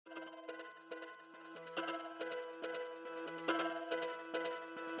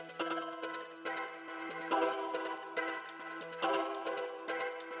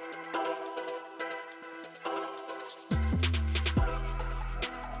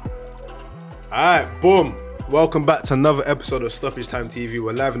Alright, boom. Welcome back to another episode of Stoppage Time TV.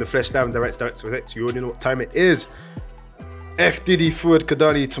 We're live in the flesh, live and direct. You already know what time it is. F Diddy Fuad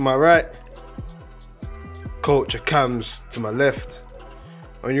Kadani to my right. Culture Cams to my left.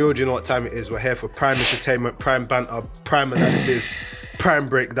 And you already know what time it is. We're here for prime entertainment, prime banter, prime analysis, prime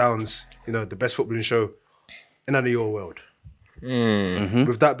breakdowns. You know, the best footballing show in and of your world. Mm-hmm.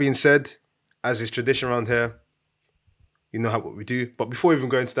 With that being said, as is tradition around here, you know what we do. But before we even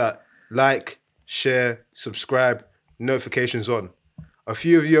go into that, like, share, subscribe, notifications on. A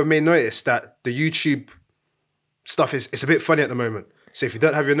few of you have may notice that the YouTube stuff it's a bit funny at the moment. So if you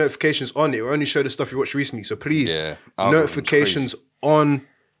don't have your notifications on, it will only show the stuff you watched recently. So please, notifications on.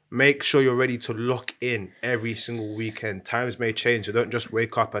 Make sure you're ready to lock in every single weekend. Times may change, so don't just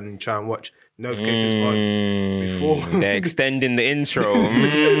wake up and try and watch. Notifications on before. They're extending the intro.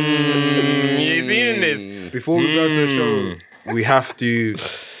 You seeing this? Before we go to the show, we have to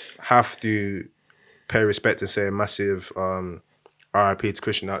pay respect and say a massive RIP to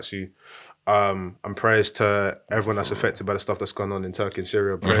Christian Atsu. And prayers to everyone that's affected by the stuff that's gone on in Turkey and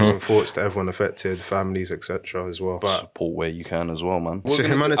Syria. Prayers and thoughts to everyone affected, families, etc. as well. But support where you can as well, man. It's a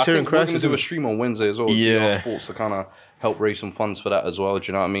humanitarian crisis. We're going to do a stream on Wednesday as well. Yeah. Sports to kind of help raise some funds for that as well. Do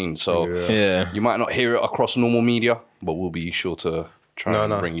you know what I mean? So you might not hear it across normal media, but we'll be sure to try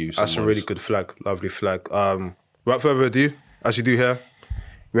and bring you some That's a really good flag. Lovely flag. Without further ado, as you do here,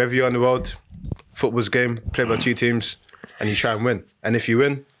 wherever you are in the world, football's game, played by two teams, and you try and win. And if you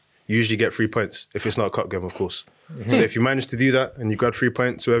win, you usually get 3 points, if it's not a cup game, of course. So if you manage to do that and you grab 3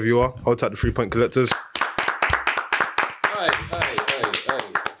 points, wherever you are, hold tight the 3 point collectors. Hey. It's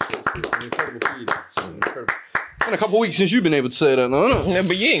an incredible feeling. It's been a couple of weeks since you've been able to say that, no? Yeah,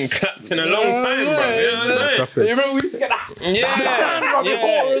 but you ain't clapped in a long time, bro. You know what I'm saying? You remember we used to get that?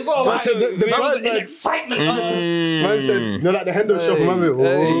 The excitement. Man said, you know, like the Hendo shop, man.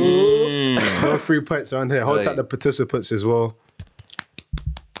 No 3 points around here. Hold tight the participants as well.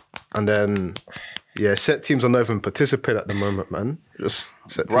 And then, set teams are not even participate at the moment, man. Just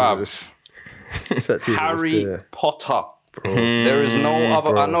set teams. Set teams. Harry Potter. Bro. There is no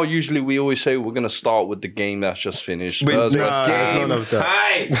other. Bro. I know usually we always say we're going to start with the game that's just finished. There's none of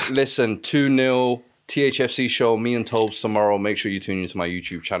that. Listen, 2-0, THFC show, me and Tobes tomorrow. Make sure you tune into my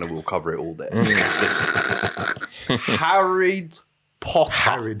YouTube channel. We'll cover it all there. Harry Potter.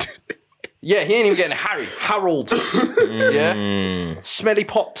 Harried. Yeah, he ain't even getting harried. Harold. Yeah? Smelly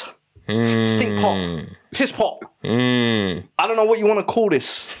pot. Stink pot. Piss pot. I don't know what you want to call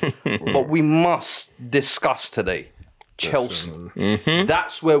this, but we must discuss today. Chelsea.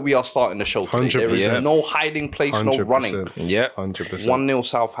 That's where we are starting the show today. 100%. There is no hiding place, 100%. No running. Yeah, 100%. 1-0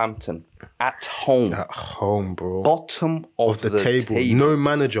 Southampton. At home. At home, bro. Bottom of the table. No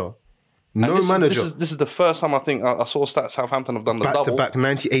manager. This is the first time I think I saw stats Southampton have done the double. Back to back,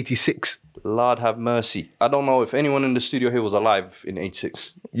 1986. Lord have mercy. I don't know if anyone in the studio here was alive in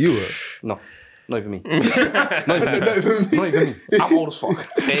 86. You were? No. Not even me. Not even me. I'm old as fuck.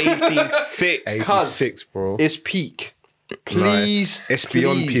 86. 86, bro. It's peak. Please. It's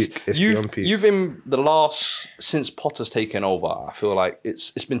beyond peak. It's beyond peak. You've been since Potter's taken over, I feel like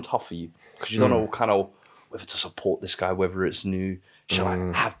it's been tough for you. Because you don't know kind of whether to support this guy, whether it's new. Shall I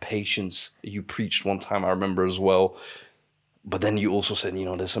have patience? You preached one time, I remember as well. But then you also said,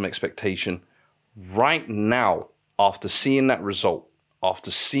 there's some expectation. Right now, after seeing that result,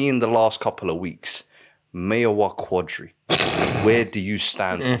 after seeing the last couple of weeks, Mayowa Quadri, where do you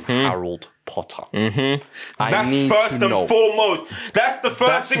stand on Harold Potter? That's first and foremost. That's the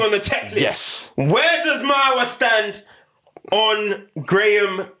first thing on the checklist. Yes. Where does Mayowa stand on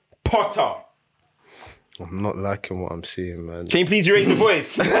Graham Potter? I'm not liking what I'm seeing, man. Can you please raise your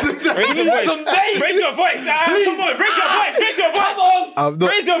voice? Raise your voice. Raise your voice. Come on, raise your voice. Raise your voice. Come on.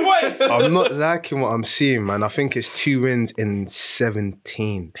 Raise your voice. I'm not liking what I'm seeing, man. I think it's 2 wins in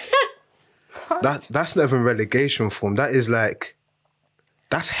 17. That's not even relegation form. That is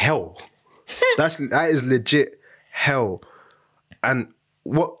that's hell. That is legit hell. And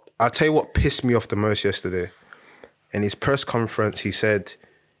I'll tell you what pissed me off the most yesterday. In his press conference, he said,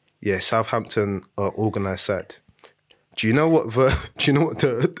 Southampton are organised side. Do you know what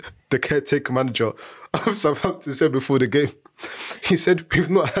the caretaker manager of Southampton said before the game? He said,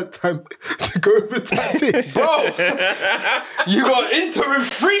 we've not had time to go over tactics. Bro, you got interim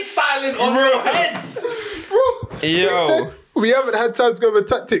freestyling on your heads. Bro, yo. We haven't had time to go over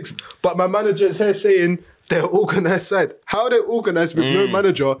tactics, but my manager is here saying they're organised side. How are they organised with no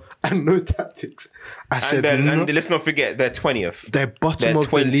manager and no tactics? I said, and let's not forget, they're 20th. They're bottom of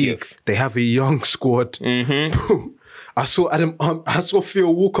 20th. The league. They have a young squad. Bro, I saw Theo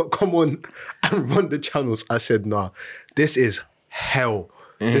Walcott come on and run the channels. I said, nah, this is hell.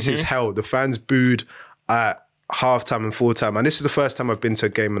 This is hell. The fans booed at half-time and full-time. And this is the first time I've been to a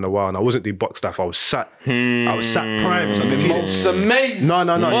game in a while. And I wasn't doing box stuff. I was sat primes on the TV. It's amazing. No.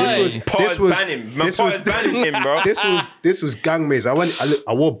 Potter's banning him, bro. This was gang maze. I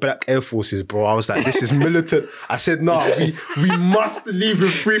wore black Air Forces, bro. I was like, this is militant. I said, no, we must leave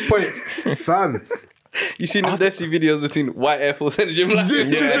with 3 points. Fam. You seen the Desi videos between white Air Force Energy and black?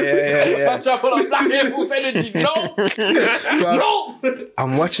 Yeah. I'm trying to pull up black Air Force Energy. No.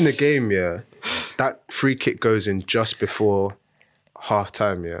 I'm watching the game, yeah. That free kick goes in just before half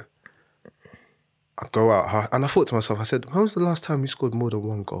time, yeah. I go out and I thought to myself, I said, when was the last time you scored more than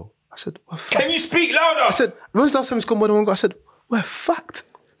one goal? I said, we're fucked. Can you speak louder? I said, when was the last time you scored more than one goal? I said, we're fucked.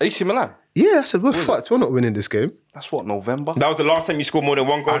 AC Milan. Yeah, I said, we're fucked. We're not winning this game. That's what, November? That was the last time you scored more than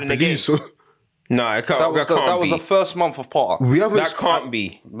one goal in the game. So. No, it can't. That was the first month of Potter. That can't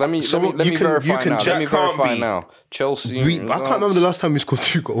be. Let me verify now. Let me verify now. Chelsea. I can't remember the last time we scored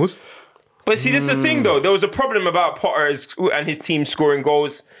 2 goals. But see, this is the thing, though. There was a problem about Potter and his team scoring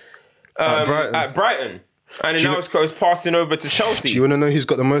goals at Brighton. And then now it's passing over to Chelsea. Do you want to know who's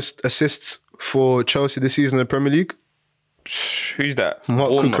got the most assists for Chelsea this season in the Premier League? Who's that?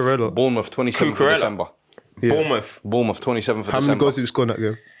 Mark Cucurella. Bournemouth, 27th of December. Yeah. Bournemouth, 27th of December. How many goals did he score in that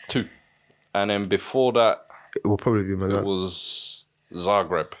game? 2. And then before that, it will probably be it was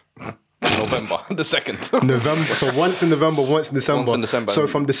Zagreb. November the 2nd. November. So once in November, once in December. Once in December. So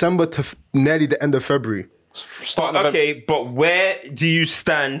from December to nearly the end of February. But where do you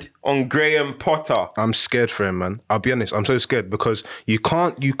stand on Graham Potter? I'm scared for him, man. I'll be honest. I'm so scared because you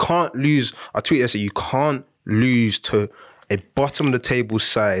can't lose. I tweeted yesterday, you can't lose to a bottom of the table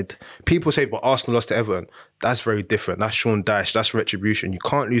side. People say, but Arsenal lost to Everton. That's very different. That's Sean Dyche. That's retribution. You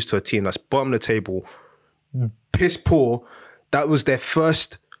can't lose to a team that's bottom of the table, piss poor. That was their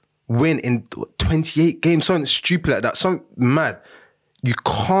first win in 28 games. Something stupid like that. Something mad. You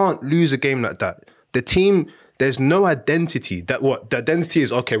can't lose a game like that. The team, there's no identity. The identity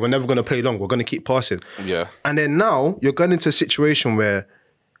is, okay, we're never going to play long. We're going to keep passing. Yeah. And then now you're going into a situation where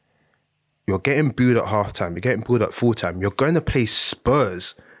you're getting booed at halftime. You're getting booed at full time. You're going to play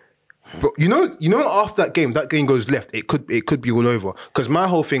Spurs. But you know, after that game goes left. It could be all over. Because my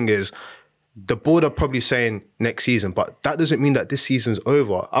whole thing is, the board are probably saying next season, but that doesn't mean that this season's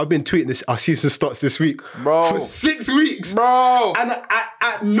over. I've been tweeting this. Our season starts this week, bro, for 6 weeks, bro. And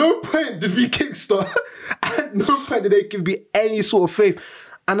at no point did we kickstart. At no point did they give me any sort of faith.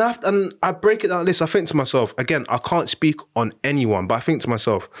 And I break it down this. I think to myself, again, I can't speak on anyone, but I think to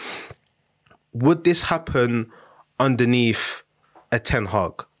myself, would this happen underneath a Ten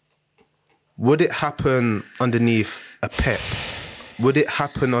Hag? Would it happen underneath a Pep? Would it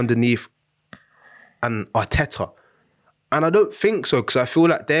happen underneath an Arteta? And I don't think so, because I feel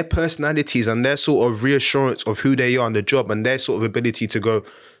like their personalities and their sort of reassurance of who they are on the job and their sort of ability to go,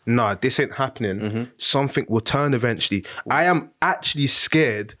 nah, this ain't happening. Something will turn eventually. I am actually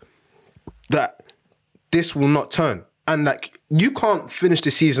scared that this will not turn. And like, you can't finish the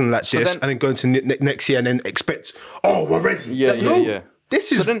season like this and then go into next year and then expect, oh, we're ready. Yeah.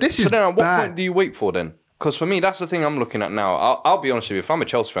 This is then at what bad. point do you wait for then? Because for me, that's the thing I'm looking at now. I'll be honest with you. If I'm a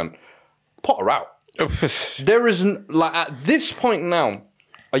Chelsea fan, Potter out. There isn't, like, at this point now,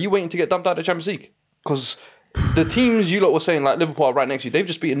 are you waiting to get dumped out of the Champions League? Because the teams you lot were saying, like Liverpool are right next to you, they've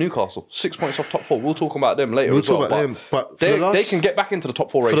just beaten Newcastle. 6 points off top 4. We'll talk about them later as well. But they can get back into the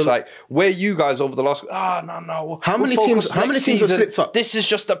top 4 race. Like, where you guys over the last... no. How many teams have slipped up? This is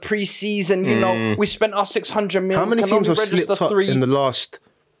just a pre-season, you know. We spent our 600 million. How many teams have slipped up in the last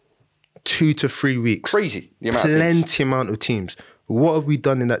 2 to 3 weeks? Crazy. The amount of teams. Plenty amount of teams. What have we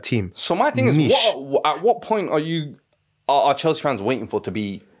done in that team? So my thing is, at what point are Chelsea fans waiting for to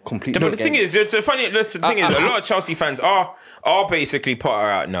be completely? But the thing is, a lot of Chelsea fans are basically Potter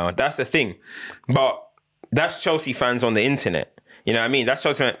out now. That's the thing. But that's Chelsea fans on the internet. You know what I mean? That's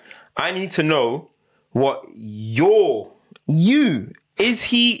Chelsea fans. I need to know what is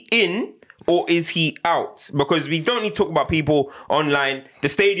he in or is he out? Because we don't need to talk about people online. The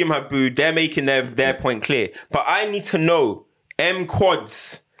stadium have booed. They're making their point clear. But I need to know,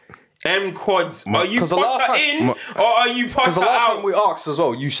 M-Quads, are you Potter in or are you Potter out? Because the last time we asked as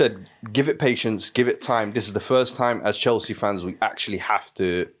well, you said, give it patience, give it time. This is the first time as Chelsea fans we actually have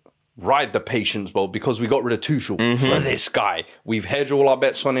to ride the patience boat because we got rid of Tuchel for this guy. We've hedged all our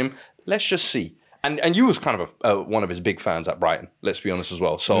bets on him. Let's just see. And you was kind of one of his big fans at Brighton, let's be honest as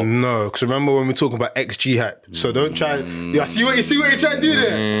well. So no, because remember when we were talking about XG hype. So don't try. Yeah, see what you're trying to do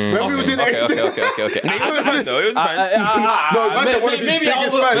there. Remember we were doing okay. It was a fan though. It was a fan. No, maybe I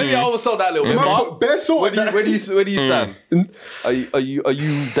oversold that a little bit. But where do you stand? Are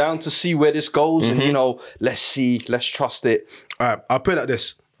you down to see where this goes? And let's see, let's trust it. All right, I'll put it like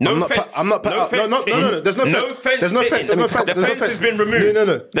this. No I'm not. fence. I'm not. No fence. No. There's no No fence. fence. There's no fence. There's no fence. The There's no fence fence. has been removed. No.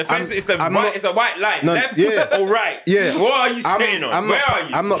 The fence is the I'm white. not- It's a white line. No, Left yeah. or right? Yeah. What are you sitting on? Where are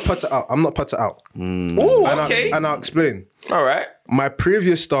you? I'm not put it out. I'm not put it out. Ooh, And okay. I'll explain. All right. My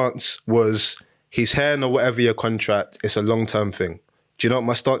previous stance was he's here on a whatever year contract. It's a long term thing. Do you know what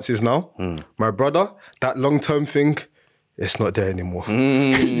my stance is now? My brother, that long term thing, it's not there anymore.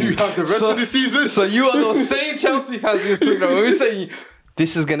 You have the rest of the season. So you are those same Chelsea fans who's talking about. We're saying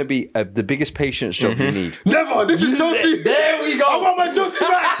this is going to be the biggest patience job you need. Never. This is Chelsea. There we go. I want my Chelsea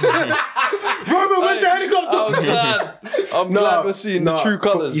back. Roman, where's the helicopter? I'm glad we're seeing the true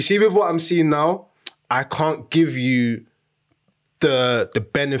colours. You see, with what I'm seeing now, I can't give you the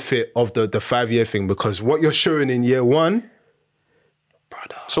benefit of the 5-year thing because what you're showing in year one,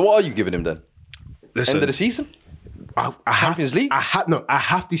 brother. So what are you giving him then? Listen, End of the season? I Champions League? I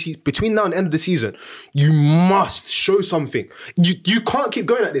have to see between now and the end of the season. You must show something. You can't keep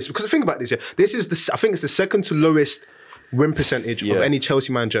going at this because think about this. Yeah, this is I think it's the second to lowest win percentage of any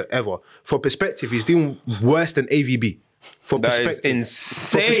Chelsea manager ever. For perspective, he's doing worse than AVB. For That is perspective,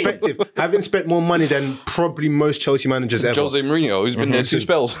 insane. For perspective, having spent more money than probably most Chelsea managers ever. Jose Mourinho, who's been there 2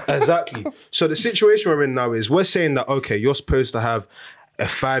 spells. Exactly. So the situation we're in now is we're saying that, okay, you're supposed to have a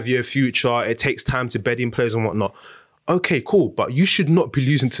 5-year future. It takes time to bed in players and whatnot. Okay, cool. But you should not be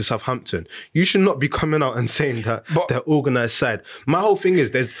losing to Southampton. You should not be coming out and saying that they're organised side. My whole thing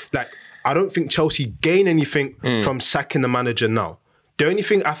is I don't think Chelsea gain anything from sacking the manager now. The only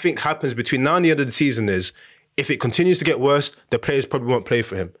thing I think happens between now and the end of the season is if it continues to get worse, the players probably won't play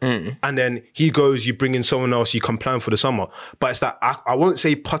for him. And then he goes, you bring in someone else, you can plan for the summer. But it's that I won't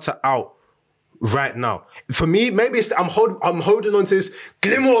say Potter out right now. For me, maybe it's I'm holding on to this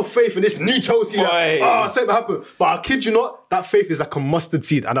glimmer of faith in this new Chelsea. Something happen. But I kid you not, that faith is like a mustard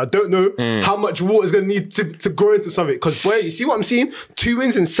seed. And I don't know how much water is going to need to grow into something. Because boy, you see what I'm seeing? 2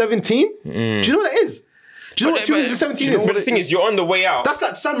 wins in 17? Do you know what that is? Do you know what 2 wins in 17 is? But the thing is, you're on the way out. That's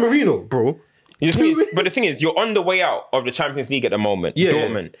like San Marino, bro. But the thing is, you're on the way out of the Champions League at the moment. Yeah,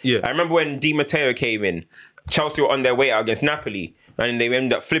 Dortmund. yeah. I remember when Di Matteo came in, Chelsea were on their way out against Napoli, and they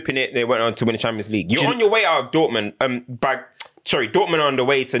ended up flipping it. They went on to win the Champions League. You're on your way out of Dortmund. Dortmund are on the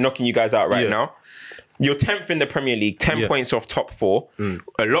way to knocking you guys out right now. You're 10th in the Premier League, 10 points off top 4.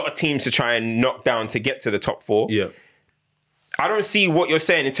 A lot of teams to try and knock down to get to the top 4. Yeah. I don't see what you're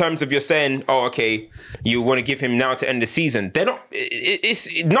saying in terms of you're saying, oh, okay, you want to give him now to end the season. They're not.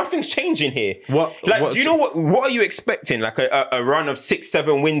 Nothing's changing here. What do you know what are you expecting? Like a run of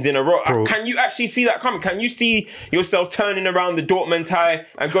 6-7 wins in a row? Bro. Can you actually see that coming? Can you see yourself turning around the Dortmund tie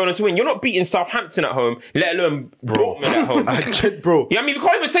and going on to win? You're not beating Southampton at home, let alone Dortmund at home. Bro. Yeah, I mean, we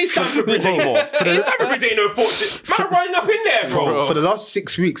can't even say Stamford Bridge anymore. Stamford Bridge ain't no fortune. Man, running up in there, bro. For the last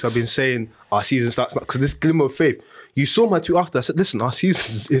 6 weeks, I've been saying our season starts now because this glimmer of faith. You saw my tweet after. I said, listen, our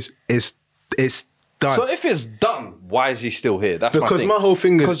season is done. So if it's done, why is he still here? That's because my thing. my whole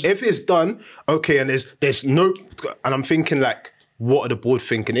thing is, if it's done, okay, and there's no, and I'm thinking like, what are the board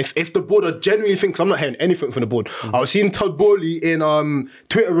thinking? If the board are genuinely thinking, I'm not hearing anything from the board. I was seeing Todd Bowley in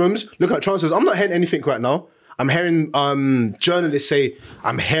Twitter rooms looking at transfers. I'm not hearing anything right now. I'm hearing journalists say,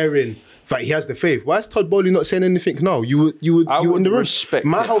 I'm hearing that he has the faith. Why is Todd Bowley not saying anything now? You would in the room. respect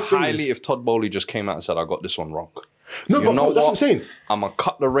My it whole thing highly is, if Todd Bowley just came out and said, I got this one wrong. No, You but know bro, that's what I'm saying. I'm going to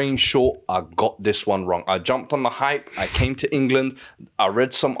cut the range short. I got this one wrong. I jumped on the hype. I came to England. I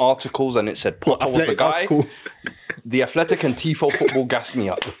read some articles and it said Potter was the Athletic guy. article? The Athletic and Tifo football gassed me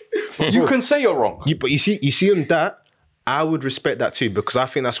up. You can say you're wrong. But you see on that, I would respect that too because I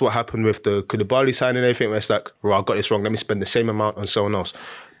think that's what happened with the Koulibaly signing and everything where it's like, well, I got this wrong. Let me spend the same amount on someone else.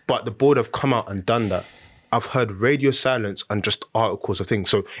 But the board have come out and done that. I've heard radio silence and just articles of things.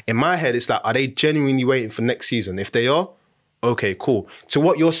 So in my head, it's like, are they genuinely waiting for next season? If they are, okay, cool. To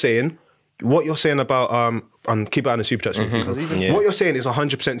what you're saying about keep it on the super chat. What you're saying is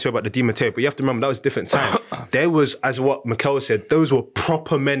 100% true about the Di Matteo, but you have to remember that was a different time. There was, as what Mikel said, those were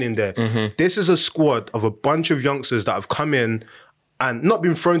proper men in there. This is a squad of a bunch of youngsters that have come in and not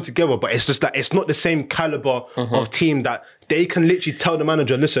been thrown together, but it's just that it's not the same caliber of team that they can literally tell the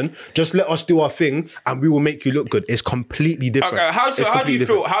manager, listen, just let us do our thing and we will make you look good. It's completely different. Okay, how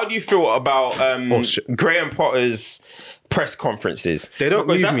do you feel about Graham Potter's press conferences? They don't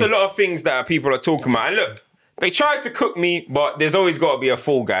because move that's me. a lot of things that people are talking about. And look, they tried to cook me, but there's always got to be a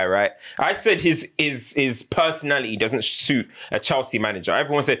fall guy, right? I said his personality doesn't suit a Chelsea manager.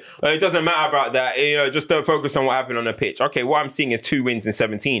 Everyone said, it doesn't matter about that. Just don't focus on what happened on the pitch. Okay, what I'm seeing is 2 wins in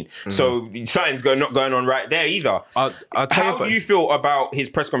 17. So something's not going on right there either. I'll tell How do you feel about his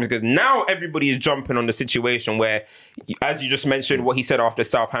press conference? Because now everybody is jumping on the situation where, as you just mentioned, what he said after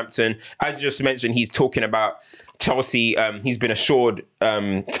Southampton, as you just mentioned, he's talking about Chelsea. He's been assured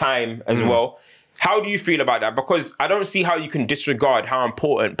time as well. How do you feel about that? Because I don't see how you can disregard how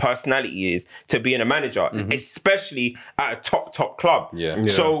important personality is to being a manager, especially at a top club. Yeah.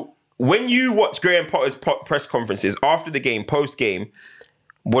 So when you watch Graham Potter's press conferences after the game, post game,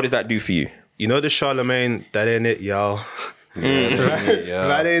 what does that do for you? You know the Charlemagne, that ain't it, y'all. Yeah.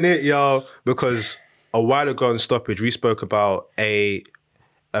 That ain't it, y'all. Because a while ago in Stoppage, we spoke about a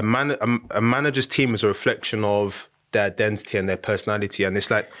manager's team is a reflection of their identity and their personality. And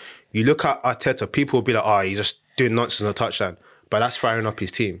it's like, you look at Arteta, people will be like, he's just doing nonsense on the touchline. But that's firing up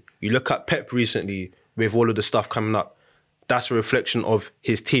his team. You look at Pep recently with all of the stuff coming up. That's a reflection of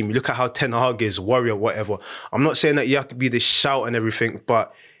his team. You look at how Ten Hag is, warrior, whatever. I'm not saying that you have to be this shout and everything,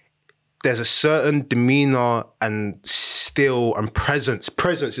 but there's a certain demeanor and still and presence.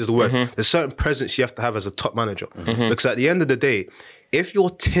 Presence is the word. There's a certain presence you have to have as a top manager. Because at the end of the day, if you're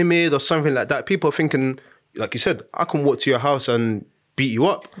timid or something like that, people are thinking, like you said, I can walk to your house and beat you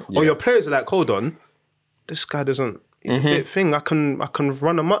up. Or your players are like, hold on, this guy doesn't, he's a bit thing, I can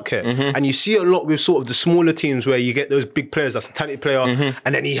run amok here. And you see a lot with sort of the smaller teams where you get those big players, that's a talented player,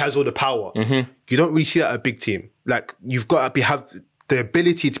 and then he has all the power. You don't really see that at a big team. Like, you've got to have the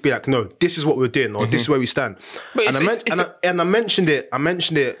ability to be like, no, this is what we're doing, or this is where we stand. But I mentioned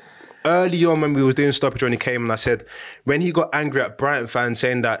it early on when we was doing Stoppage when he came, and I said, when he got angry at Brighton fans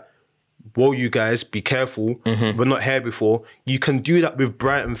saying that, whoa, you guys, be careful, we're not here before. You can do that with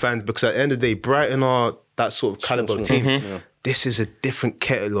Brighton fans because at the end of the day, Brighton are that sort of caliber of team. This is a different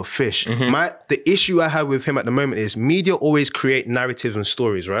kettle of fish. The issue I have with him at the moment is media always create narratives and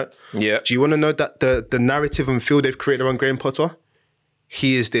stories, right? Yeah. Do you want to know that the narrative and feel they've created around Graham Potter?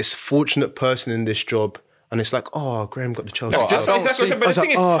 He is this fortunate person in this job. And it's like, Graham got the Chelsea. Exactly. But the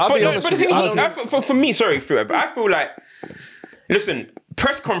thing is, for me, sorry, but I feel like, listen,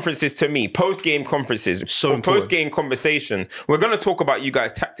 press conferences to me, post-game conferences, post-game conversations, we're going to talk about you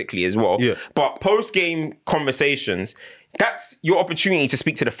guys tactically as well, but post-game conversations, that's your opportunity to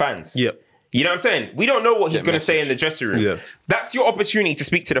speak to the fans. Yeah. You know what I'm saying? We don't know what he's going to say in the dressing room. Yeah. That's your opportunity to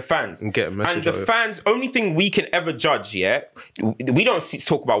speak to the fans. And get a message. And the fans, only thing we can ever judge, we don't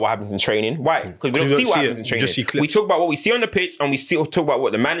talk about what happens in training. Why? Because we don't see what happens in training. We talk about what we see on the pitch, and we still talk about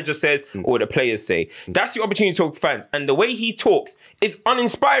what the manager says or the players say. That's your opportunity to talk to fans. And the way he talks is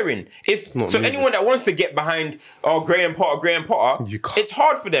uninspiring. Anyone that wants to get behind Graham Potter, it's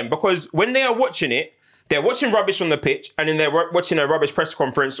hard for them because when they are watching it, they're watching rubbish on the pitch and then they're watching a rubbish press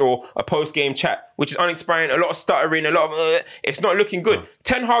conference or a post-game chat, which is uninspiring, a lot of stuttering, a lot of... it's not looking good.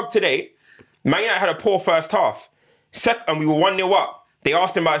 Ten Hag today, Man United had a poor first half. And we were 1-0 up. They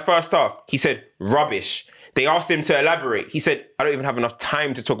asked him about the first half. He said, rubbish. They asked him to elaborate. He said, I don't even have enough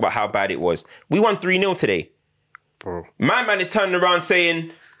time to talk about how bad it was. We won 3-0 today. Bro. My man is turning around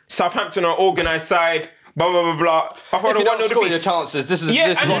saying, Southampton are organised side... blah, blah, blah, blah. I thought if you don't score your chances, this is...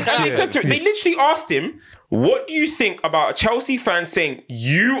 They literally asked him, what do you think about a Chelsea fan saying,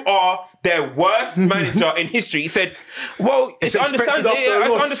 you are their worst manager in history? He said, well, it's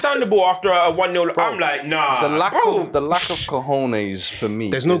understandable after a 1-0. I'm like, nah, the lack of cojones for me.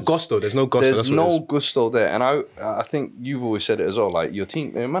 There's no gusto. There's no gusto there. And I think you've always said it as well, like your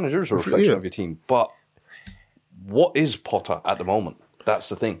team, your manager is a reflection of your team. But what is Potter at the moment? That's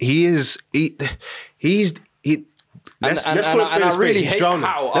the thing. He's let's call it spade a spade. He's drowning.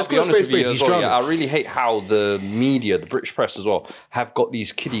 I'll be honest with you as well. I really hate how the media, the British press as well, have got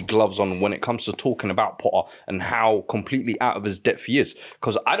these kiddie gloves on when it comes to talking about Potter and how completely out of his depth he is.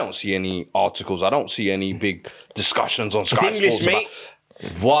 Because I don't see any articles. I don't see any big discussions on Sky Sports about...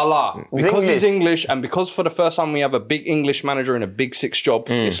 Voila. Because he's English and because for the first time we have a big English manager in a big six job,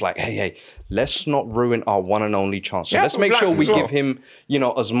 it's like, hey, let's not ruin our one and only chance. So let's make sure we give him,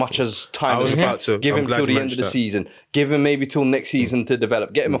 as much as time as we can. Give him till the end of the season. Give him maybe till next season to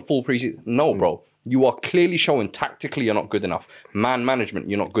develop. Get him a full preseason. No, bro. You are clearly showing tactically you're not good enough. Man management,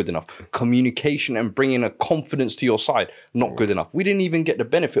 you're not good enough. Communication and bringing a confidence to your side, not good enough. We didn't even get the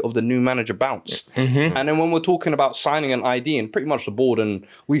benefit of the new manager bounce. And then when we're talking about signing an ID, and pretty much the board, and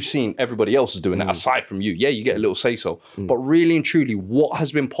we've seen everybody else is doing that aside from you. Yeah, you get a little say-so. But really and truly, what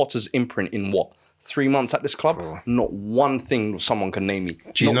has been Potter's imprint in what? 3 months at this club? Not one thing someone can name me.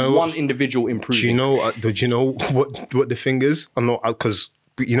 Not one individual improvement. Do you know what the thing is? I'm not... Because...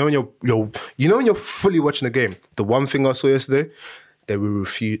 you know when you're fully watching the game. The one thing I saw yesterday, they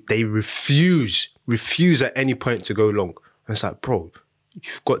refuse at any point to go long. And it's like, bro,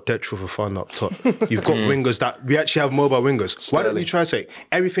 you've got Detro for fun up top. You've got wingers that we actually have mobile wingers. Why don't you try to say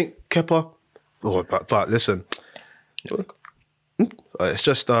everything Kepa? Oh, but listen, it's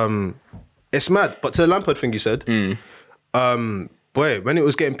just it's mad. But to the Lampard thing you said, boy, when it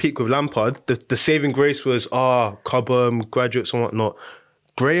was getting peak with Lampard, the saving grace was Cobham, graduates and whatnot.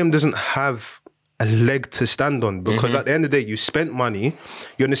 Graham doesn't have a leg to stand on because at the end of the day, you spent money.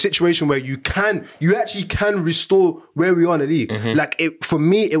 You're in a situation where you actually can restore where we are in the league. Like for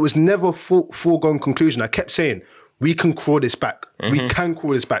me, it was never a foregone conclusion. I kept saying, we can crawl this back. We can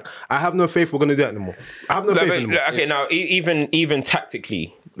crawl this back. I have no faith we're going to do that anymore. I have no faith anymore. Okay, now, even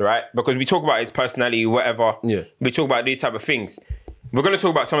tactically, right? Because we talk about his personality, whatever. Yeah. We talk about these type of things. We're going to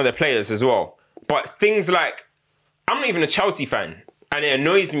talk about some of the players as well. But things like, I'm not even a Chelsea fan. And it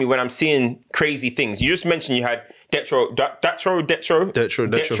annoys me when I'm seeing crazy things. You just mentioned you had Detro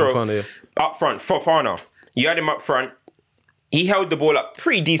Fofana, yeah. Up front, Fofana. You had him up front. He held the ball up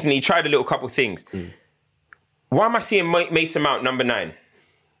pretty decently. He tried a little couple things. Why am I seeing Mason Mount number 9?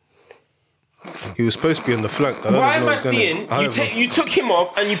 He was supposed to be on the flank. Why am I seeing you took him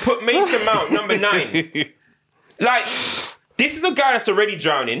off and you put Mason Mount number 9? Like, this is a guy that's already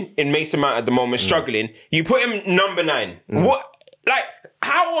drowning in Mason Mount at the moment, struggling. You put him number 9. What? Like,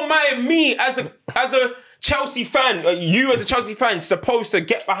 how am me as a Chelsea fan, you as a Chelsea fan, supposed to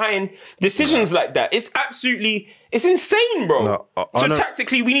get behind decisions like that? It's insane, bro. No, so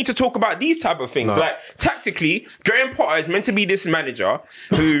tactically, we need to talk about these type of things. No. Like, tactically, Graham Potter is meant to be this manager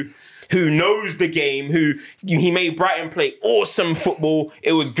who knows the game, he made Brighton play awesome football.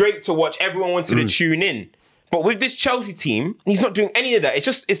 It was great to watch. Everyone wanted to tune in. But with this Chelsea team, he's not doing any of that. It's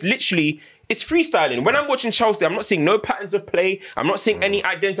freestyling. When I'm watching Chelsea, I'm not seeing no patterns of play. I'm not seeing any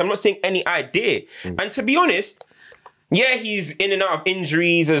identity. I'm not seeing any idea. And to be honest, yeah, he's in and out of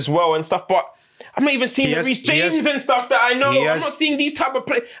injuries as well and stuff, but I'm not even seeing Reece James and stuff that I know. I'm not seeing these type of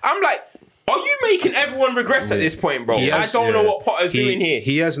play. I'm like, are you making everyone regress at this point, bro? I don't know what Potter's doing here.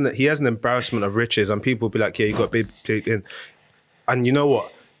 He has an embarrassment of riches, and people will be like, yeah, you got big in. And you know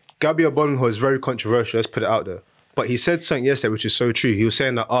what? Gabriel Bonho is very controversial. Let's put it out there. But he said something yesterday, which is so true. He was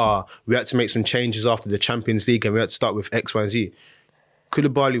saying that, we had to make some changes after the Champions League and we had to start with X, Y, and Z.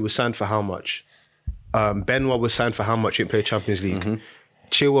 Koulibaly was signed for how much? Benoit was signed for how much? He didn't play Champions League.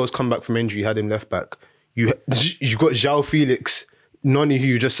 Chilwell's come back from injury, had him left back. You got João Felix, Noni, who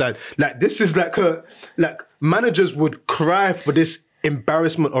you just signed. Like, this is like managers would cry for this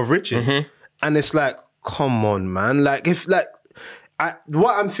embarrassment of riches. And it's like, come on, man. Like,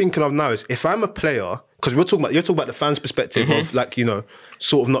 what I'm thinking of now is, if I'm a player, because you're talking about the fans' perspective of, like, you know,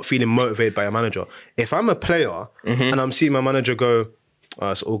 sort of not feeling motivated by a manager. If I'm a player and I'm seeing my manager go,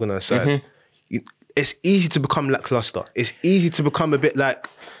 it's organised side, it's easy to become lackluster. It's easy to become a bit like,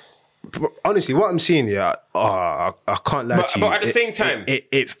 honestly, what I'm seeing here, I can't lie to you. But at the same time,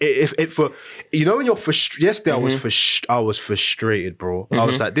 if you know, when you're frustrated, yesterday I was frustrated, bro. I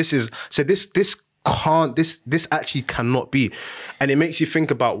was like, this actually cannot be. And it makes you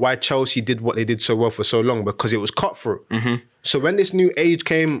think about why Chelsea did what they did so well for so long, because it was cutthroat. So when this new age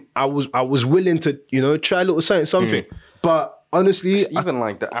came, I was willing to, you know, try a little something. But honestly, it's even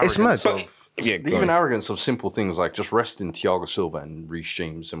like the arrogance it's mad. of arrogance of simple things like just resting Thiago Silva and Reece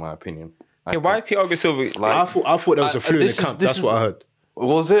James, in my opinion. Why is Thiago Silva? Like, I thought there was a flu in the camp. That's what I heard.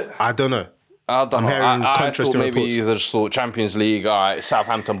 Was it? I don't know. I don't know. I thought maybe reports. they just thought Champions League, all right,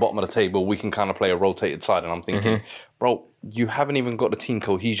 Southampton, bottom of the table, we can kind of play a rotated side. And I'm thinking, bro, you haven't even got the team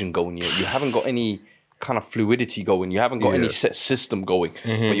cohesion going yet. You haven't got any kind of fluidity going. You haven't got any set system going.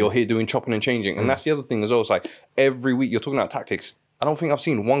 But you're here doing chopping and changing. And that's the other thing as well. It's like every week you're talking about tactics. I don't think I've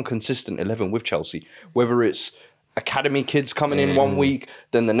seen one consistent 11 with Chelsea. Whether it's academy kids coming in one week,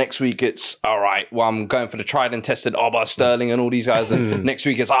 then the next week it's, all right, well, I'm going for the tried and tested Sterling and all these guys. And next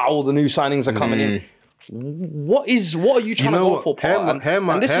week it's, all the new signings are coming in. What are you trying to go for, Paul? And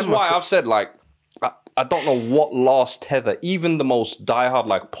this is why I've said, like, I don't know what last tether even the most diehard,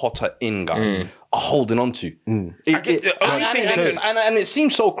 like, Potter in guys are holding on to. And it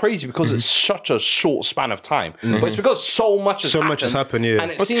seems so crazy because it's such a short span of time. But it's because so much has happened.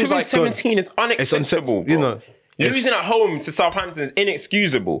 And it seems like 2017 is unacceptable, bro. You know. Losing at home to Southampton is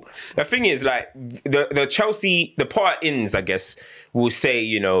inexcusable. The thing is, like, the Chelsea, the Potter-ins, I guess, will say,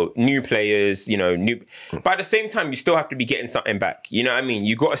 you know, new players, you know, but at the same time, you still have to be getting something back. You know what I mean?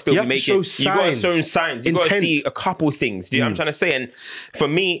 You got to still be making, you got to show signs. You got to see a couple things. Do you know what I'm trying to say? And for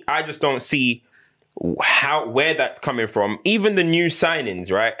me, I just don't see where that's coming from. Even the new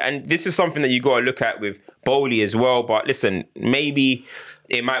signings, right? And this is something that you got to look at with Bowley as well. But listen, maybe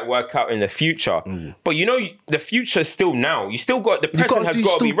it might work out in the future. But you know, the future is still now. You still got, the present has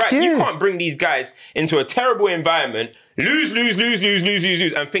got to be right. You can't bring these guys into a terrible environment, lose,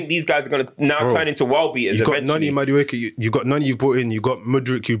 and think these guys are going to now turn into world beaters You got eventually. Nani Madueke, you got Nani you've brought in, you got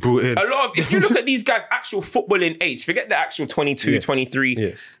Mudryk you brought in. A lot of, if you look at these guys' actual footballing age, forget the actual 22, 23,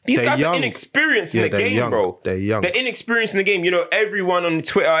 these They're guys young. are inexperienced in the they're game, young. bro. They're young. They're inexperienced in the game. You know, everyone on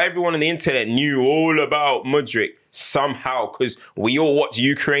Twitter, everyone on the internet knew all about Mudryk somehow, because we all watch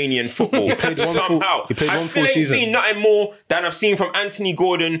Ukrainian football. Somehow. He played I one still full ain't season. seen nothing more than I've seen from Anthony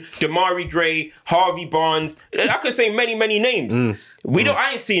Gordon, Damari Gray, Harvey Barnes. I could say many, many names. I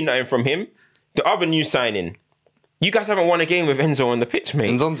ain't seen nothing from him. The other new signing. You guys haven't won a game with Enzo on the pitch,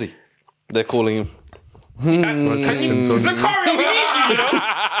 mate. Nzonzi. They're calling him. Zakaria, we need you, you know?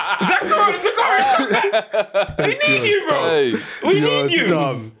 Zakaria, we need you, bro. Hey. We need you.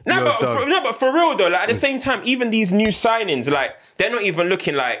 Dumb. No, You're but for real though, like at the same time, even these new signings, like they're not even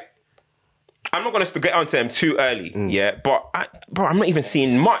looking like. I'm not gonna get onto them too early, but I'm not even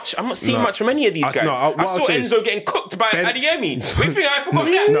seeing much. I'm not seeing much from any of these guys. what I I'll saw say is Enzo getting cooked by Adeyemi. You think I forgot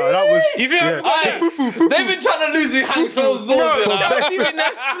that? No, that was... You think I forgot that? They've been trying to lose you behind closed doors. Bro, you know. Chelsea been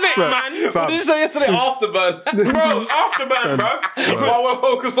there slick, man. What did you say yesterday? Afterburn. Bro, afterburn, bro. While we're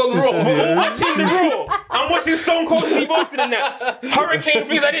focused on Raw. We're watching the Raw. I'm watching Stone Cold Steve Austin and that. Hurricane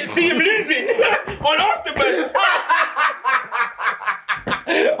things, I didn't see him losing on afterburn.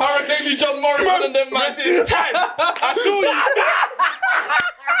 Hurricane John Morrison and them, man. Taz, I saw you.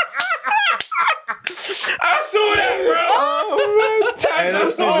 I saw that, bro. Taz,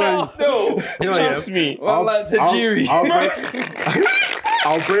 I saw that still. Trust me.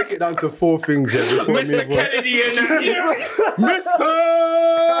 I'll break it down to 4 things here before I Mr. move on. Kennedy and that.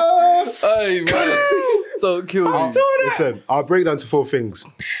 Mr. Hey, man. Don't kill me. Listen, I'll break it down to 4 things.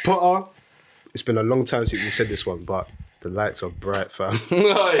 Potter, it's been a long time since we said this one, but the lights are bright, fam.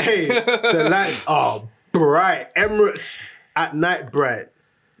 Hey, the lights are bright. Emirates at night bright.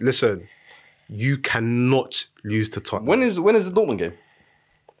 Listen, you cannot lose to Tottenham. When is the Dortmund game?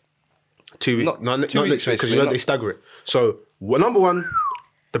 2 weeks. Not Not 2 next weeks, week, because basically, you know not- they stagger it. So, number 1,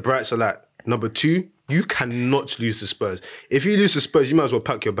 the brights are light. Number 2, you cannot lose to Spurs. If you lose to Spurs, you might as well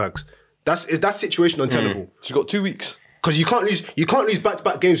pack your bags. Is that situation untenable? So you've got 2 weeks. Because you can't lose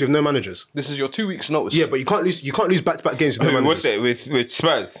back-to-back games with no managers. This is your 2 weeks notice. Yeah, but you can't lose back-to-back games with no managers. What's it with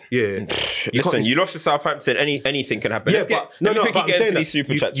Spurs? Yeah. Listen, you lost to Southampton. Anything can happen. Yeah, Let's get. but let me quickly I'm get saying into that these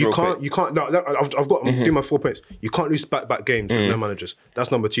super chats you real can't. quick. You can't. No, I've got. I'm doing my 4 points. You can't lose back games with no managers. That's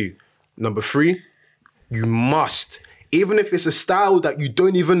number 2. Number 3, you must, even if it's a style that you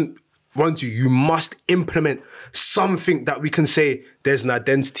don't even run to, you must implement something that we can say there's an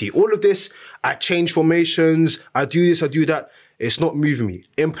identity. All of this, I change formations, I do this, I do that. It's not moving me.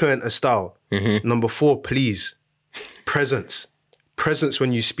 Implement a style. Number 4, please, presence. Presence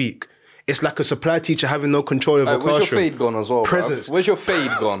when you speak. It's like a supply teacher having no control over a Where's your classroom. fade gone as well? Presence. Bruv? Where's your fade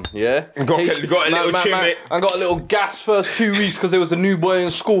gone? Yeah. Got a little chimney. I got a little gas first 2 weeks because there was a new boy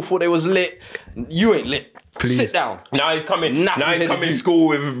in school. Thought they was lit. You ain't lit. Please. Sit down. Now he's coming. Nappy Now he's headed coming to dude. school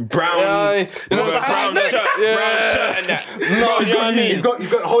with brown, Yeah, you know with what a brown I'm saying? shirt, Yeah. brown shirt, and that. Bro, you know what I mean? He's got a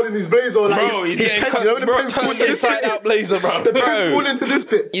hole in his blazer. Like Bro, he's getting pen, you know, the bro, pens fall he's into this Inside out blazer, bro. The pens fall into this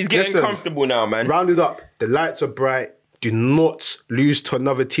bit. He's getting Listen, comfortable now, man. Round it up. The lights are bright. Do not lose to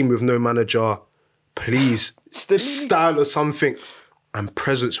another team with no manager. Please, style or something, and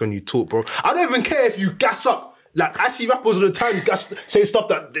presence when you talk, bro. I don't even care if you gas up. Like I see rappers all the time say stuff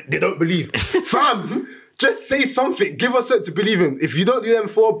that they don't believe. Fam, just say something. Give us something to believe in. If you don't do them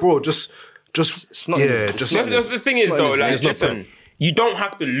 4, bro, just not yeah, easy. just. The thing is, though, like, It's not listen, you don't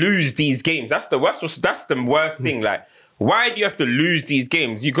have to lose these games. That's the worst thing. Like, why do you have to lose these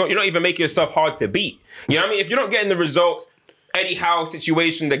games? You're not even making yourself hard to beat. You know what I mean? If you're not getting the results, Eddie Howe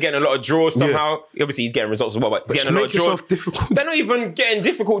situation, they're getting a lot of draws somehow. Obviously, he's getting results as well, but he's getting a lot of make draws. yourself difficult. They're not even getting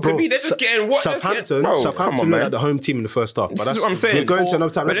difficult to beat. They're just getting what? Southampton come on, looked man. at the home team in the first half. But This is that's what I'm saying. We're going to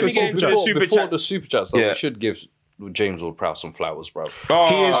another time. But Let's let me go get to into super the chat. super Before chats. the super chats, though, Yeah. we should give James Ward-Prowse some flowers, bro.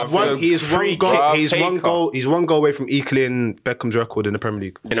 Oh, He is one goal. He's one goal. He's one goal away from equaling Beckham's record in the Premier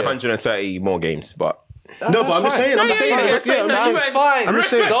League. in 130 more games, but No, but I'm just saying. I'm just saying. that's fine. I'm just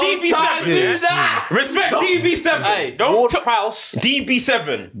saying. Don't try to do that. Respect DB7. Hey, Don't Ward-Prowse,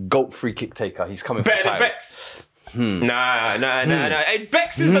 DB7 GOAT free kick taker. He's coming for better the than title. Bex. Nah. Hey,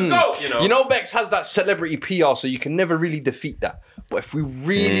 Bex is the GOAT, you know. You know, Bex has that celebrity PR, so you can never really defeat that. But if we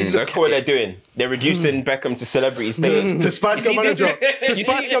really look Look what at they're it, doing. They're reducing Beckham to celebrity status. To spice your manager. To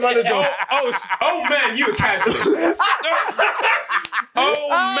spice your manager. Oh man, you a casual.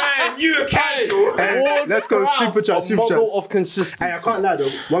 Oh man, you a casual. Hey, let's go super chat. a Super model chat. of consistency. Hey, I can't lie though.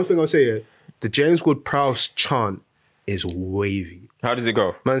 One thing I'll say here: the James Ward-Prowse chant is wavy. How does it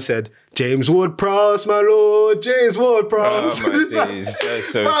go? Man said, James Ward-Prowse, my lord, James Ward-Prowse. Oh my days,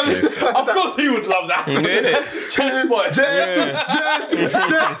 that's so true. Of course he would love that.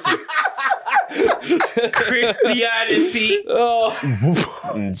 Christianity.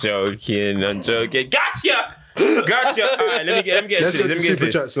 I'm joking. Gotcha. All right, let me get Let's to go this. to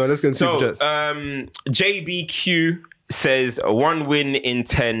Super Chats, man. Let's go to Super So, Chats. JBQ says 1 win in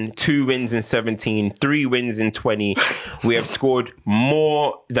 10, 2 wins in 17, 3 wins in 20. We have scored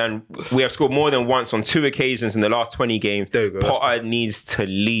more than once on 2 occasions in the last 20 games. There you go, Potter needs to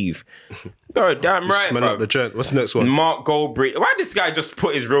leave. Oh, damn right, Smell bro. up the joint. What's the next one? Mark Goldbridge. Why did this guy just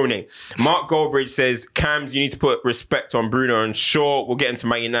put his real name? Mark Goldbridge says, Cams, you need to put respect on Bruno. And sure, we'll get into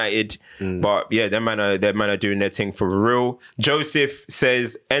Man United. But yeah, them man are doing their thing for real. Joseph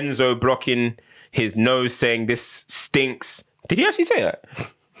says, Enzo blocking his nose, saying this stinks. Did he actually say that?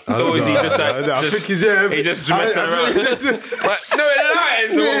 Or is he just like... I think he's there. He just messing around. Like, no, it's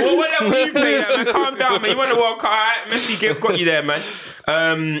lying. So what level you play at, man? Calm down, man. You want to walk, all right? Messi got you there, man.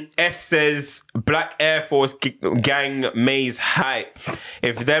 S says, Black Air Force gang Maze hype.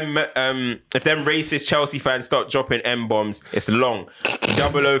 If them racist Chelsea fans start dropping M-bombs, it's long.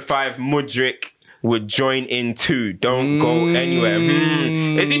 005 Mudryk would join in too. Don't go anywhere.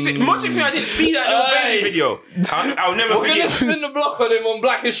 Much of you, I didn't see that little baby video. I'll never We're forget. gonna spin the block on him on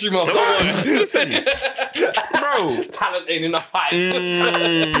Black History Month. Listen, bro. Talent ain't enough hype.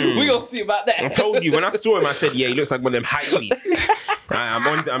 We gonna see about that. I told you when I saw him, I said, "Yeah, he looks like one of them hype beasts."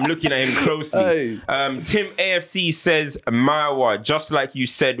 I'm looking at him closely. Tim AFC says, "Mawa, just like you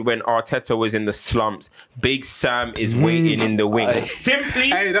said when Arteta was in the slumps, Big Sam is waiting in the wings." Simply,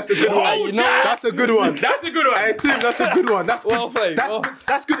 Hey, that's a good one. you know That's a good one. that's a good one. Hey, Tim, that's a good one. That's Well good. played.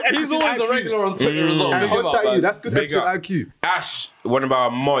 That's good. He's always a regular on Twitter as well. Hey, Big him I'll up, tell you, man. that's good Big episode up. IQ. Ash, one of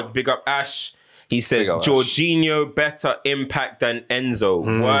our mods, big up Ash. He says, Big up, Ash. Jorginho better impact than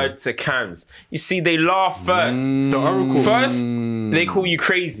Enzo. Word to Cams. You see, they laugh first. The Oracle. First, they call you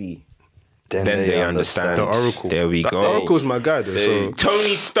crazy. Then they understand. The Oracle. There we The go. Oracle's my guy, though. So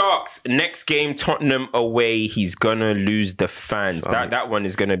Tony Stark's next game, Tottenham away. He's gonna lose the fans. That one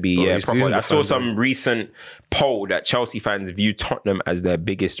is gonna be he's proper. losing the I saw fans, some recent poll that Chelsea fans view Tottenham as their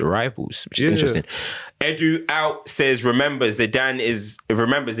biggest rivals, which is Yeah. interesting. Edu out says remember Zidane is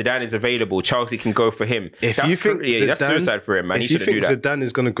available. Chelsea can go for him. if That's you think pretty- that's suicide for him, man. He If you shouldn't do think that. Zidane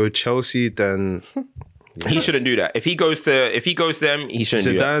is gonna go Chelsea, then He shouldn't do that. If he goes to them, he shouldn't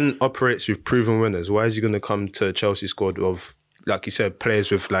do that. Zidane operates with proven winners. Why is he gonna come to Chelsea squad of, like you said,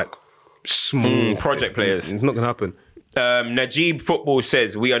 players with like small Project players. It's not gonna happen. Najib Football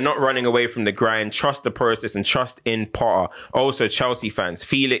says, we are not running away from the grind. Trust the process and trust in Potter. Also, Chelsea fans,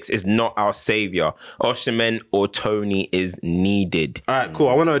 Felix is not our saviour. Osimhen or Tony is needed. All right, cool.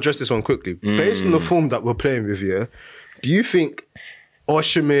 I want to address this one quickly. Based on the form that we're playing with here, do you think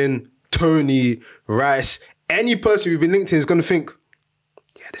Osimhen, Tony, Rice, any person we've been linked to is going to think,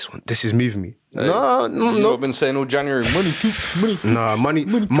 yeah, this is moving me? No. I've been saying all January,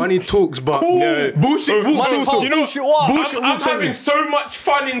 Money talks, but bullshit walks Money also. talks. Bullshit what? Bullshit I'm walks having over. so much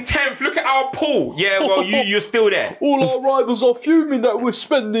fun in 10th. Look at our pool. Yeah, well, you're still there. All our rivals are fuming that we're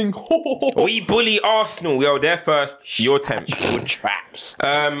spending. We bully Arsenal. Yo, they're first. You're 10th. Traps.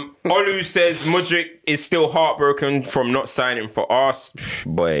 Olu says Mudryk is still heartbroken from not signing for us.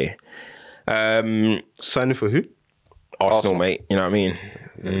 Boy. Signing for who? Arsenal, mate. You know what I mean?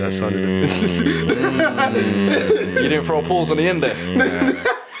 Yeah, that sounded You didn't throw a pause on the end there.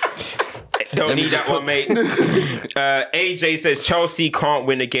 Don't need that one, mate. AJ says Chelsea can't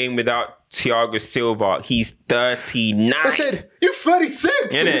win a game without Thiago Silva. He's 39. I said, you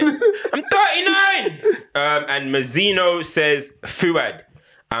 36. Innit? I'm 39. And Mazzino says, Fuad,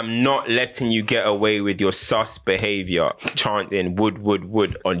 I'm not letting you get away with your sus behavior, chanting wood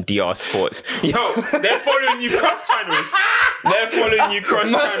on DR Sports. Yo, they're following you cross channels. They're following you cross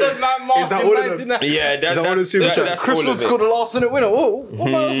channels. Is that all of them? Yeah, that all the super chats? that's Chris all Wood of it. scored the last minute winner. Whoa,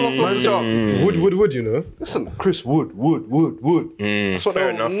 what else am I supposed to chant? Wood, you know. Listen, Chris Wood. That's what fair they're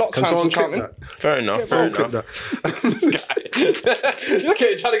enough. not Can someone clip chanting. that? Fair enough. Someone clip that. You're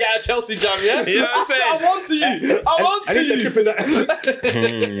okay, trying to get a Chelsea jam, yeah? You know what I'm saying? I want to you. I want At to least they're you. clipping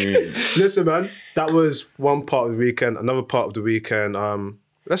that. Listen, man, that was one part of the weekend. Another part of the weekend,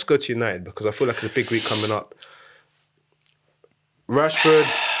 let's go to United because I feel like it's a big week coming up. Rashford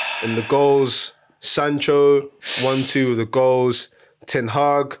in the goals, Sancho 1-2 with the goals. Ten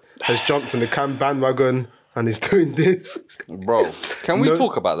Hag has jumped on the Cam bandwagon and is doing this. Bro, can we No.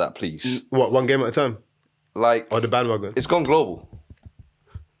 talk about that, please? What, one game at a time? Like, Or the bandwagon? it's gone global.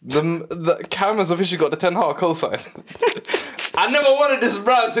 The Cam has officially got the Ten Hag cosign. I never wanted this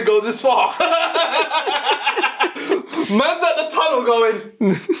brand to go this far. Man's at the tunnel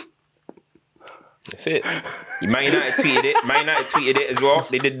going. That's it. Man United tweeted it. Man United tweeted it as well.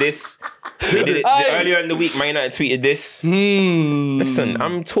 They did this. They did it earlier in the week. Man United tweeted this. Listen,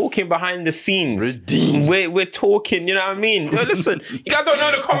 I'm talking behind the scenes. We're talking, you know what I mean? Yo, listen, you guys don't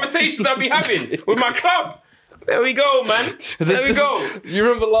know the conversations I'll be having with my club. There we go, man. There we go. You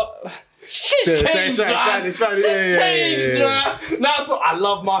remember Shit's changed, it's fine. Yeah. That's what I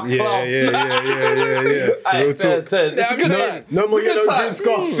love my club. Yeah. Real talk. It's a good time. No more yellow green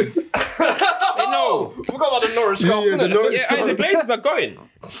scarves. No, forgot about the Norwich scarf. The Norwich Yeah, the Glazers are going.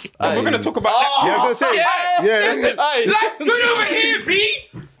 And we're going to talk about that too. Yeah, I was going to say. Listen, life's good over here, B.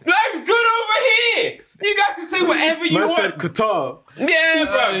 Life's good over here. You guys can say whatever you Man want. said Qatar. Yeah,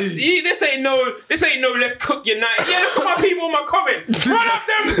 bro. This ain't no. Let's cook your night. Yeah, look at my people in my comments. Run up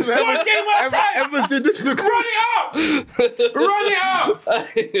them. One game at a time. Everyone's did this. Run it up.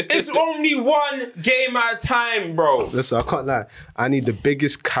 It's only one game at a time, bro. Listen, I can't lie. I need the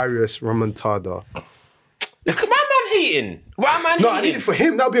biggest Karius remontada. Look at my man hating. Why am I hating? No, I need it for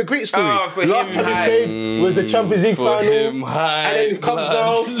him. That would be a great story. Oh, for Last him, time hi. he played was the Champions League final. him, And then he comes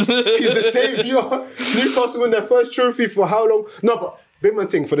down. He's the saviour. Newcastle win their first trophy for how long? No, but big man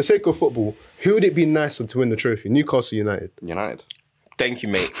thing, for the sake of football, who would it be nicer to win the trophy? Newcastle United. United. Thank you,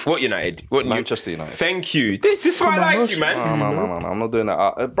 mate. What United? What Manchester United. Thank you. This is why I like you, man. No. I'm not doing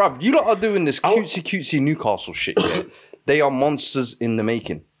that. Bruv, you lot are doing this cutesy Newcastle shit, yeah? They are monsters in the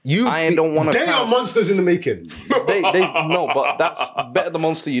making. I don't want to. They are monsters in the making. No, but that's better the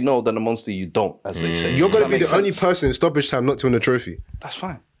monster you know than the monster you don't, as they say. You're going to be Does the that only make sense? person in stoppage time not to win a trophy. That's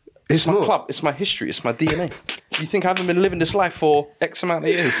fine. It's My not. club, it's my history, it's my DNA. You think I haven't been living this life for X amount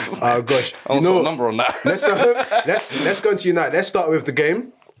of years? Oh gosh. I want You know a what? number on that. Let's go into United. Let's start with the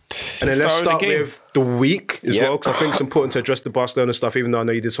game. And then let's start with the week as well, because I think it's important to address the Barcelona stuff, even though I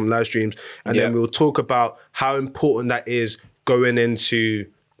know you did some live streams. And then we'll talk about how important that is going into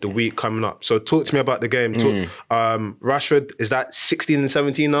the week coming up. So talk to me about the game. Rashford, is that 16 and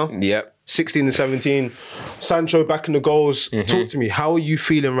 17 now? Yep. 16 and 17. Sancho back in the goals. Talk to me. How are you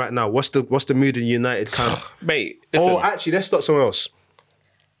feeling right now? What's the mood in United camp? Mate, listen. Oh, actually, let's start somewhere else.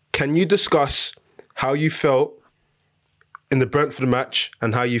 Can you discuss how you felt in the Brentford match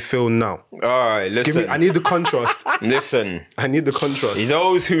and how you feel now? All right, listen. I need the contrast. Listen. I need the contrast.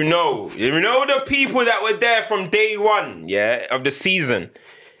 Those who know. You know the people that were there from day one, of the season.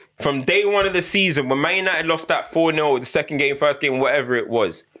 From day one of the season, when Man United lost that 4-0, the second game, first game, whatever it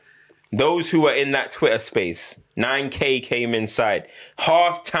was. Those who were in that Twitter space, 9K came inside.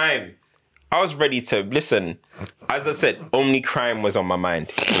 Half time, I was ready to listen. As I said, only crime was on my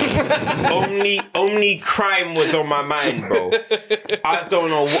mind. only crime was on my mind, bro. I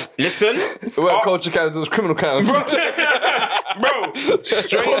don't know what. Listen, What culture counts as criminal counts? bro,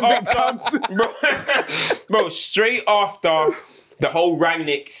 straight after, bro, straight after the whole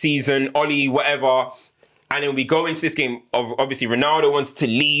Rangnick season, Oli, whatever. And then we go into this game of obviously Ronaldo wants to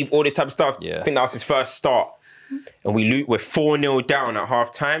leave, all this type of stuff. Yeah. I think that was his first start. And we're 4-0 down at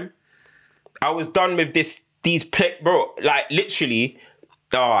half time. I was done with these play, bro. Like literally,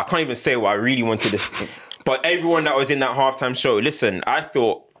 I can't even say what I really wanted to. But everyone that was in that halftime show, listen, I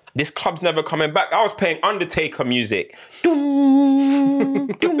thought this club's never coming back. I was playing Undertaker music.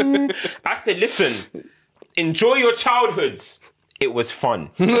 I said, listen, enjoy your childhoods. It was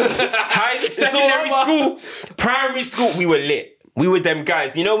fun. Secondary school, primary school, we were lit. We were them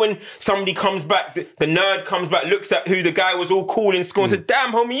guys. You know when somebody comes back, the nerd comes back, looks at who the guy was all cool in school and said,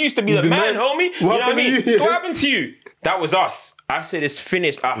 damn, homie, you used to be the man, homie. You know what I mean? What happened to you? That was us. I said, it's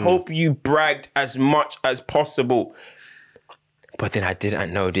finished. I hope you bragged as much as possible. But then I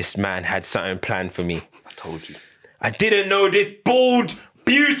didn't know this man had something planned for me. I told you. I didn't know this bald,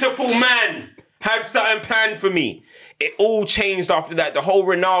 beautiful man had something planned for me. It all changed after that. The whole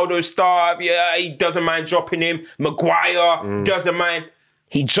Ronaldo stuff, he doesn't mind dropping him. Maguire doesn't mind.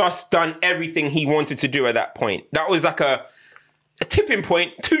 He just done everything he wanted to do at that point. That was like a tipping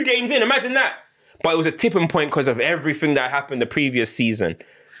point, 2 games in, imagine that. But it was a tipping point because of everything that happened the previous season.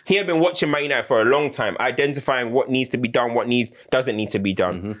 He had been watching Man United for a long time, identifying what needs to be done, what doesn't need to be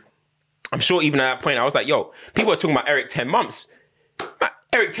done. I'm sure even at that point, I was like, yo, people are talking about Eric 10 months.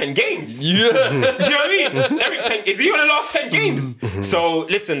 Eric 10 games. Yeah. Do you know what I mean? Eric 10, is he on the last 10 games? So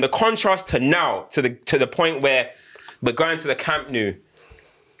listen, the contrast to now, to the point where we're going to the Camp Nou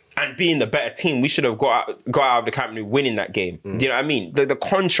and being the better team, we should have got out of the Camp Nou winning that game. Do you know what I mean? The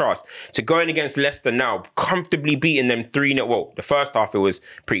contrast to going against Leicester now, comfortably beating them 3-0. Well, the first half it was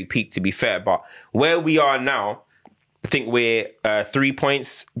pretty peak to be fair, but where we are now, I think we're 3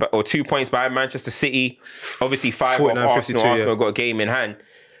 points or 2 points behind Manchester City. Obviously 5 off 49, Arsenal. 52, Arsenal got a game in hand.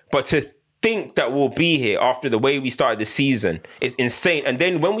 But think that we'll be here after the way we started the season is insane. And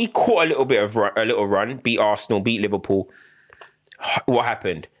then when we caught a little run, beat Arsenal, beat Liverpool, what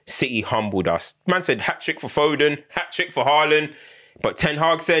happened? City humbled us. Man said hat trick for Foden, hat trick for Haaland, but Ten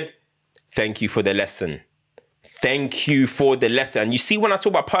Hag said, "Thank you for the lesson. Thank you for the lesson." And you see, when I talk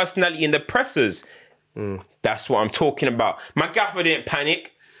about personality in the pressers, that's what I'm talking about. My gaffer didn't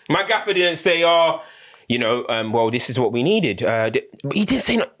panic. My gaffer didn't say, "Oh, well, this is what we needed." He didn't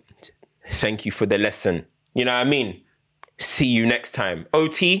say no. Thank you for the lesson. You know what I mean? See you next time.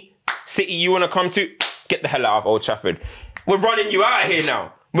 OT, City, you want to come to? Get the hell out of Old Trafford. We're running you out of here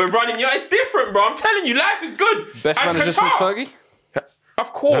now. We're running you out. It's different, bro. I'm telling you, life is good. Best manager since Fergie?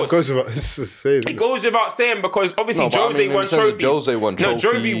 Of course. It goes without saying. It goes without saying because obviously Jose won trophies. Jose won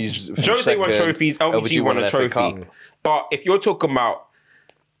trophies. Jose won trophies. LVG won a trophy. But if you're talking about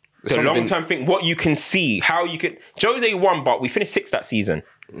the long-term thing, what you can see, how you can... Jose won, but we finished 6th that season.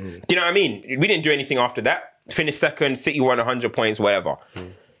 Do you know what I mean? We didn't do anything after that. Finished 2nd, City won 100 points, whatever.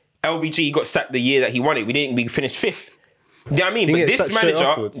 LVG got sacked the year that he won it. We finished 5th. Do you know what I mean? But this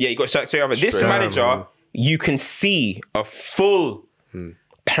manager... Yeah, he got sacked straight after. This manager, you can see a full...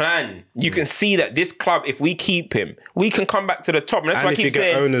 plan. You can see that this club, if we keep him, we can come back to the top. And that's why I keep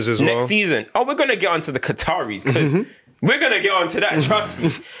saying owners as next season, we're going to get onto the Qataris because we're going to get onto that, trust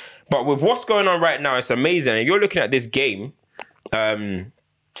me. But with what's going on right now, it's amazing. And you're looking at this game, in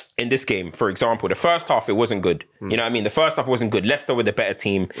this game, for example, the first half, it wasn't good. You know what I mean? The first half wasn't good. Leicester were the better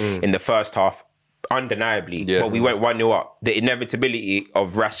team in the first half, undeniably. Yeah. But we went 1-0 up. The inevitability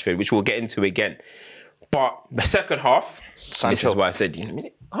of Rashford, which we'll get into again. But the second half, this is why I said,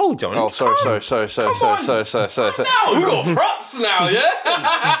 hold on. Oh, sorry. No, we got props now, yeah? Look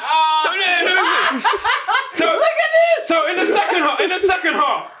at this! So in the second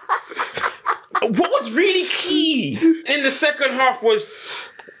half, what was really key in the second half was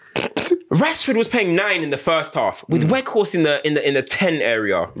Rashford was playing 9 in the first half with Weghorst in the 10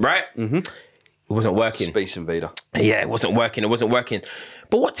 area, right? It wasn't working. Space invader. Yeah, it wasn't working.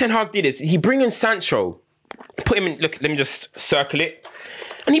 But what Ten Hag did is he bring in Sancho, put him in, look, let me just circle it.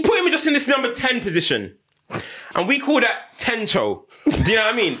 And he put him just in this number 10 position. And we call that Tencho. Do you know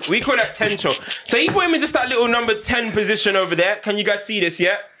what I mean? We call that Tencho. So he put him in just that little number 10 position over there. Can you guys see this,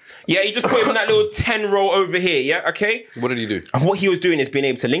 yeah? Yeah, he just put him in that little 10 row over here, yeah? Okay? What did he do? And what he was doing is being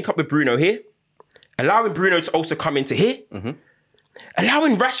able to link up with Bruno here, allowing Bruno to also come into here,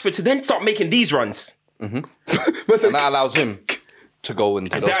 allowing Rashford to then start making these runs. And that allows him to go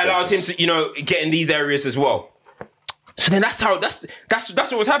into those that allows him to, get in these areas as well. So then that's what was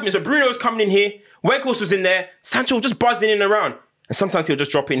happening. So Bruno was coming in here, Weghorst was in there, Sancho was just buzzing in around. And sometimes he'll just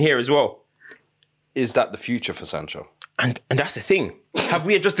drop in here as well. Is that the future for Sancho? And that's the thing. Have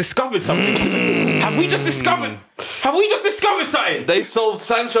we just discovered something? Have we just discovered something? They sold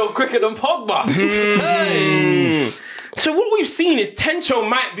Sancho quicker than Pogba. Hey! So what we've seen is Tencho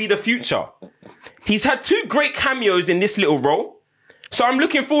might be the future. He's had 2 great cameos in this little role. So I'm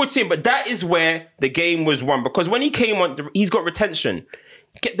looking forward to him, but that is where the game was won. Because when he came on, he's got retention.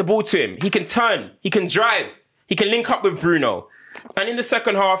 Get the ball to him. He can turn. He can drive. He can link up with Bruno. And in the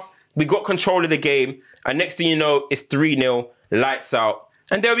second half, we got control of the game. And next thing you know, it's 3-0, lights out.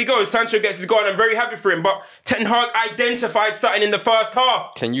 And there we go. Sancho gets his goal, and I'm very happy for him. But Ten Hag identified something in the first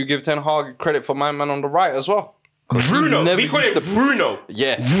half. Can you give Ten Hag credit for my man on the right as well? Bruno. We call it Bruno.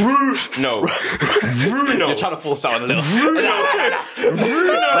 Yeah. Bruno. Bruno. You're trying to force that one a little. Bruno.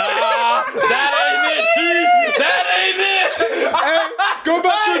 That ain't it, Chief. That ain't it. Hey, go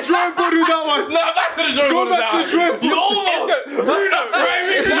back to the drawing board with that one. No, back to the drawing board. Go back to the drawing board. You almost. Bruno. No.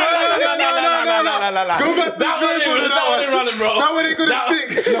 Go back to the drawing board with that one. Running, bro. That one ain't gonna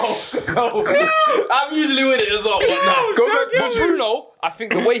stick. No. I'm usually with it as well, but no. Go back to Bruno. I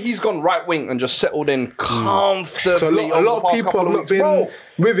think the way he's gone right wing and just settled in comfortably. So a lot of people have not been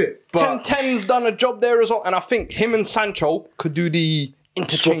with it. But 10-10's done a job there as well, and I think him and Sancho could do the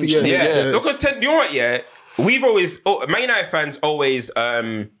interchange thing. Yeah. Because you know what? Yeah, we've always Man United fans always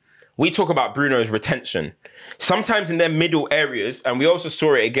we talk about Bruno's retention. Sometimes in their middle areas, and we also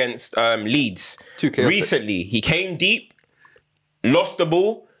saw it against Leeds recently. He came deep, lost the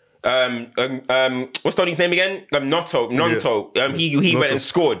ball. What's Donny's name again? Nonto. He went and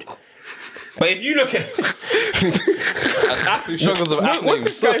scored. But if you look at athlete struggles of athletes. What's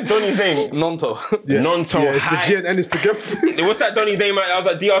this guy's Donny's name? Nonto. yeah. Nonto. Yeah, it's the G and N is together. What's that Donny's name? I was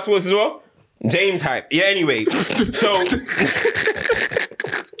like DR Sports as well. James Hype. Yeah. Anyway, So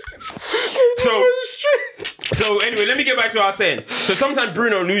anyway, let me get back to what I was saying. So sometimes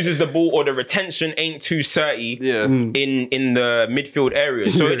Bruno loses the ball or the retention ain't too certy in the midfield area.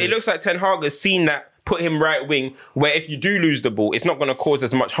 So it looks like Ten Hag has seen that put him right wing, where if you do lose the ball, it's not going to cause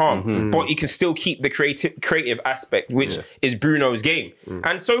as much harm, but you can still keep the creative aspect, which is Bruno's game.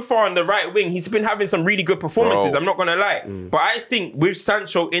 And so far on the right wing, he's been having some really good performances. I'm not going to lie, but I think with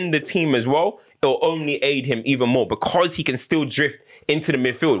Sancho in the team as well, it'll only aid him even more because he can still drift into the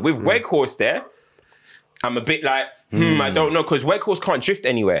midfield. With Weghorst there, I'm a bit like, I don't know, because Weghorst can't drift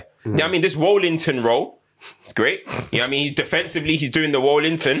anywhere. You know what I mean? This Wallington role, it's great. You know what I mean? Defensively, he's doing the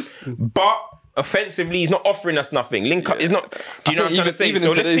Wallington, but offensively, he's not offering us nothing. Link up is not. Do you know what I'm trying to say? Even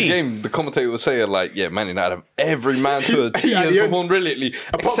in today's game, the commentator was saying like, Man United have every man to a T has performed brilliantly,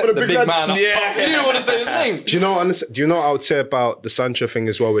 except the big man up top. He didn't want to say his name. Do you know what I would say about the Sancho thing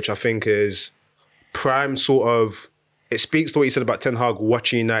as well, which I think is prime sort of. It speaks to what you said about Ten Hag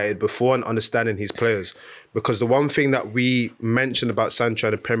watching United before and understanding his players. Because the one thing that we mentioned about Sancho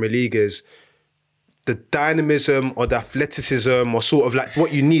in the Premier League is the dynamism or the athleticism or sort of like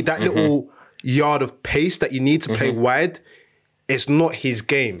what you need, that little yard of pace that you need to play wide, it's not his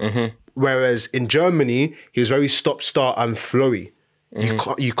game. Whereas in Germany, he was very stop-start and flowy.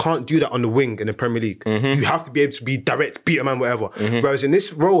 You can't do that on the wing in the Premier League. You have to be able to be direct, beat a man, whatever. Whereas in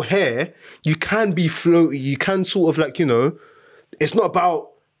this role here, you can be floaty. You can sort of like, it's not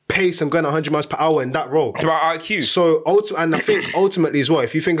about pace and going 100 miles per hour in that role. It's about IQ. So, and I think ultimately as well,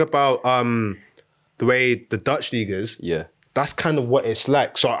 if you think about the way the Dutch league is, that's kind of what it's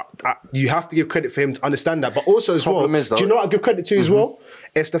like. So you have to give credit for him to understand that. But also as well, do you know what I give credit to as well?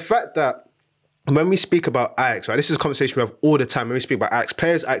 It's the fact that when we speak about Ajax, right, this is a conversation we have all the time. When we speak about Ajax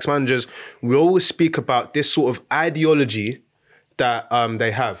players, Ajax managers, we always speak about this sort of ideology that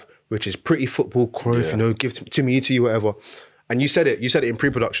they have, which is pretty football, Cruyff, give to me, to you, whatever. And you said it in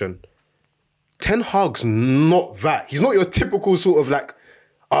pre-production. Ten Hag's not that. He's not your typical sort of like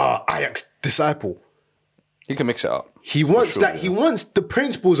Ajax disciple. He can mix it up. He wants that. He wants the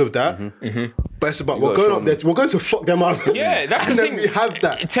principles of that. But it's about we're going up there. We're going to fuck them up. Yeah, that's and the then thing. we have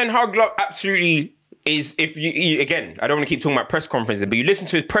that. Ten Hag absolutely is. If you again, I don't want to keep talking about press conferences, but you listen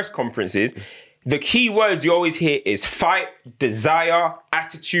to his press conferences. The key words you always hear is fight, desire,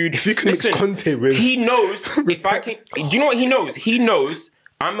 attitude. If you can mix Conte with... He knows, if I can... Do you know what he knows? He knows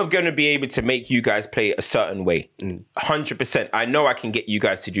I'm going to be able to make you guys play a certain way. 100%. I know I can get you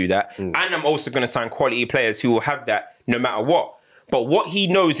guys to do that. And I'm also going to sign quality players who will have that no matter what. But what he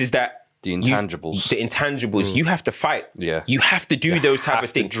knows is that The intangibles. You have to fight. Yeah. You have to do those type of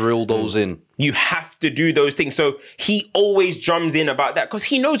things. Drill those in. You have to do those things. So he always drums in about that because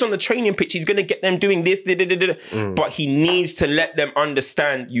he knows on the training pitch he's going to get them doing this. But he needs to let them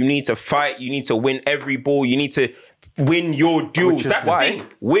understand you need to fight. You need to win every ball. You need to win your duels. That's the thing.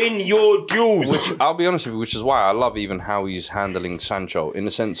 Win your duels. Which, I'll be honest with you, which is why I love even how he's handling Sancho in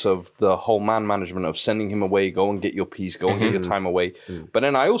the sense of the whole man management of sending him away, go and get your piece, go and get your time away. But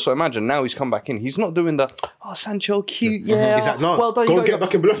then I also imagine now he's come back in, he's not doing the, Sancho, cute, yeah. Is that not? Well done, go and get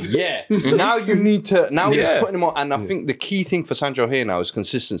back in blood. Yeah. Now you need to, he's putting him on. And I think the key thing for Sancho here now is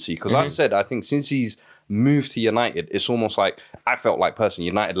consistency. Because I think since he's moved to United, it's almost like, I felt like personally,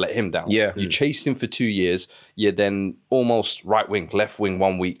 United let him down. Yeah. You chased him for 2 years, you then almost right wing, left wing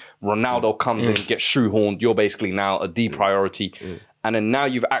 1 week. Ronaldo comes in, gets shoehorned, you're basically now a D priority. And then now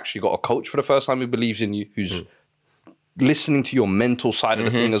you've actually got a coach for the first time who believes in you, who's listening to your mental side of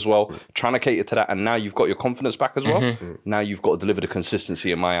the thing as well, trying to cater to that, and now you've got your confidence back as well. Now you've got to deliver the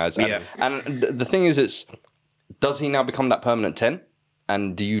consistency in my eyes. And the thing is, does he now become that permanent 10?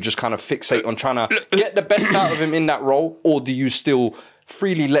 And do you just kind of fixate on trying to get the best out of him in that role? Or do you still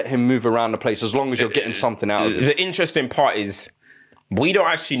freely let him move around the place as long as you're getting something out of it? The interesting part is we don't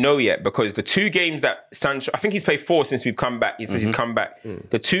actually know yet because the 2 games that Sancho, I think he's played 4 since we've come back. He says he's come back.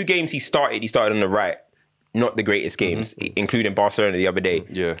 The 2 games he started on the right. Not the greatest games, including Barcelona the other day.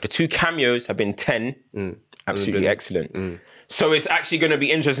 Yeah. The 2 cameos have been 10. Absolutely excellent. So it's actually going to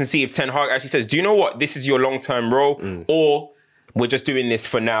be interesting to see if Ten Hag actually says, do you know what? This is your long-term role. Or we're just doing this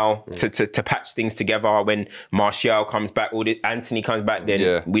for now to patch things together. When Martial comes back, or Anthony comes back,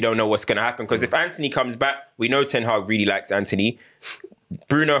 then we don't know what's going to happen. Because if Anthony comes back, we know Ten Hag really likes Anthony.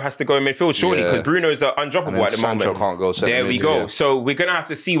 Bruno has to go in midfield, surely, because Bruno's undroppable at the Sancho moment. can't go there we go. So we're going to have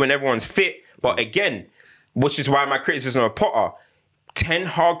to see when everyone's fit. But again, which is why my criticism of Potter, Ten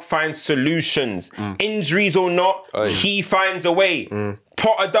Hag finds solutions. Injuries or not, he finds a way.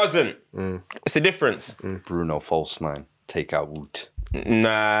 Potter doesn't. It's the difference. Bruno, false 9. Take out Wout.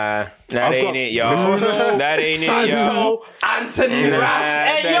 Nah, that ain't it, yo. That ain't it, yo. Anthony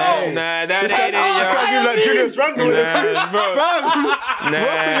Rash. Hey, yo. Nah, that ain't it, yo. This guy give like Julius Randle.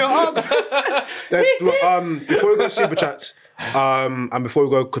 Before we go super chats, and before we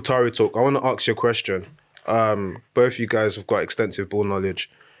go Qatari talk, I want to ask you a question. Both you guys have got extensive ball knowledge.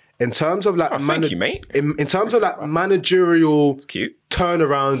 in terms of like thank you, mate. In terms of like managerial cute.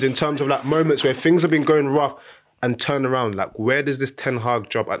 turnarounds, in terms of like moments where things have been going rough and turn around, like where does this Ten Hag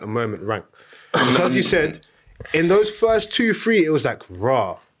job at the moment rank? Because you said in those first 2-3 it was like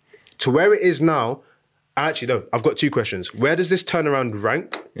raw. To where it is now, actually no, I've got 2 questions. Where does this turnaround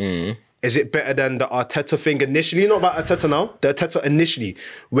rank? Is it better than the Arteta thing initially? Not about Arteta now. The Arteta initially,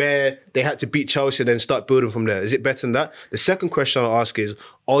 where they had to beat Chelsea and then start building from there. Is it better than that? The second question I'll ask is,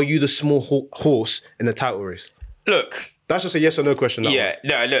 are you the small horse in the title race? Look. That's just a yes or no question. Yeah,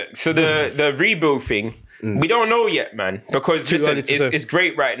 no, look. So the rebuild thing, we don't know yet, man. Because Too listen, early to say. it's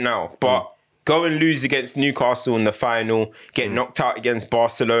great right now, but go and lose against Newcastle in the final, get knocked out against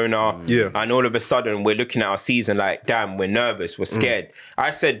Barcelona, and all of a sudden we're looking at our season like, damn, we're nervous, we're scared.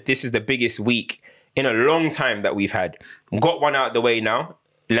 I said this is the biggest week in a long time that we've had. Got one out of the way now.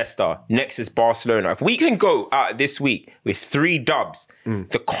 Leicester. Next is Barcelona. If we can go out this week with 3 dubs,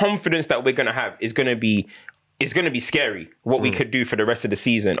 the confidence that we're gonna have is gonna be scary. What we could do for the rest of the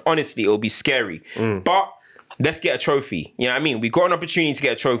season. Honestly, it'll be scary. But let's get a trophy. You know what I mean? We got an opportunity to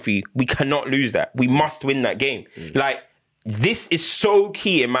get a trophy. We cannot lose that. We must win that game. Like, this is so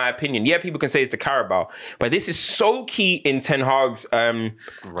key in my opinion. Yeah, people can say it's the Carabao, but this is so key in Ten Hag's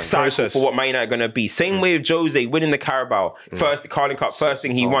cycle for what Man United are going to be. Same way with Jose winning the Carabao, first the Carling Cup, first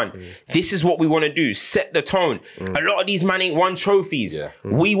thing he won. This is what we want to do. Set the tone. A lot of these man ain't won trophies.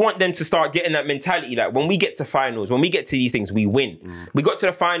 We want them to start getting that mentality that when we get to finals, when we get to these things, we win. We got to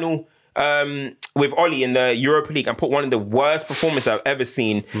the final with Oli in the Europa League and put one of the worst performances I've ever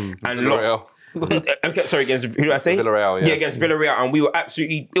seen and lost. Okay, sorry, against who did I say? Villarreal, yeah, against Villarreal, and we were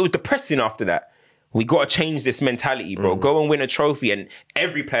absolutely. It was depressing after that. We got to change this mentality, bro. Go and win a trophy, and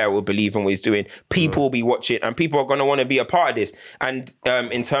every player will believe in what he's doing. People will be watching, and people are going to want to be a part of this. And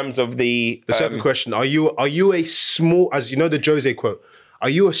in terms of the second question, are you a small, as you know the Jose quote? Are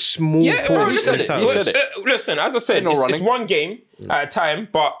you a small? Yeah, bro, listen, it. Listen. As I said, it's one game at a time,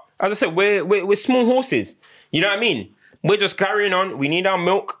 but as I said, we're small horses. You know what I mean? We're just carrying on. We need our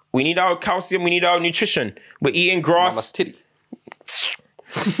milk. We need our calcium. We need our nutrition. We're eating grass. Mama's titty.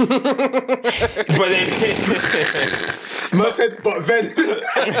 But then,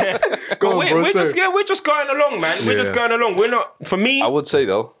 Go on, we're just going along, man. We're just going along. We're not. For me, I would say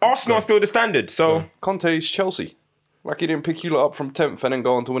though, Arsenal are still the standard. So Conte's Chelsea. Like he didn't pick you lot up from 10th and then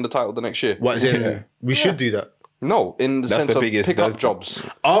go on to win the title the next year. What is it? We should do that. No, in the That's sense the of biggest- pick up that's- jobs.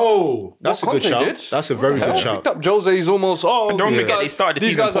 Oh, that's What a good Conte shout. did? That's a very good Picked shout. up Jose's almost. And don't forget, they started the these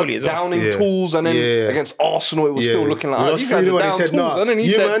season guys are poorly as well. downing Yeah. tools, and then Yeah. against Arsenal, it was still looking like, We oh, lost these guys 3-0 are and down he said, tools. nah, And then he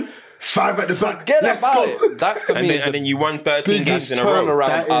you said, man, 5 at the back. forget Let's about go. it. That for me is and then you won 13 games biggest in a row. turnaround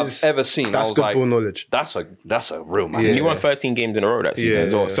That I've is- ever seen. I That's was good like, ball knowledge. that's a real man. Yeah. You won 13 games in a row that season Yeah,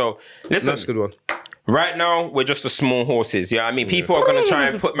 as well. yeah. So listen, That's a good one. right now we're just the small horses. Yeah, I mean, people are going to try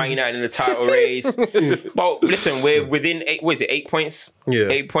and put Man United in the title race. But listen, we're within 8. What is it? 8 points. Yeah.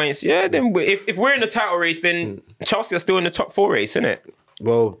 8 points. Yeah. Then if we're in the title race, then Chelsea are still in the top 4 race, isn't it?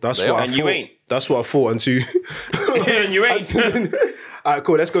 Well, that's They what are. I And thought. you ain't. That's what I thought. Until And you ain't. All right,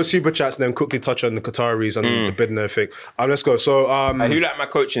 cool. Let's go super chats and then quickly touch on the Qataris and the bidding and everything. Let's go. So, Who liked my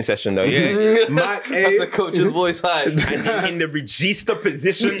coaching session though? Yeah. Mike That's a A. coach's voice high. In the register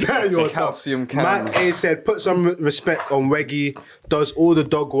position. You're Calcium Mike cans. A said, put some respect on Weggy. Does all the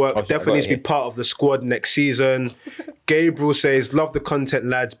dog work. shit, I Definitely got needs it to be here. part of the squad next season. Gabriel says, love the content,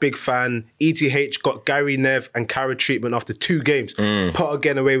 lads. Big fan. ETH got Gary Nev and Cara treatment after 2 games. Potter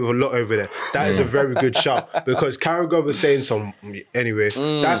getting away with a lot over there. That is a very good shout because Carragher was saying some. Anyway,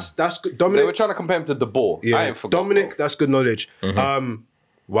 that's good. They were Dominic, trying to compare him to De Boer. I yeah, ain't forgot. Dominic, that's good knowledge.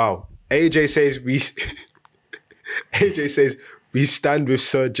 Wow. AJ says AJ says we stand with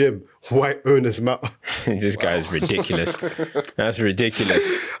Sir Jim. White owners matter. This guy's ridiculous. That's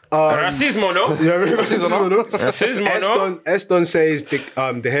ridiculous. Racismo, no? Yeah, Racismo, no? Eston says De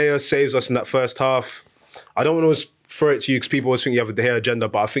Gea saves us in that first half. I don't want to throw it to you because people always think you have a De Gea agenda,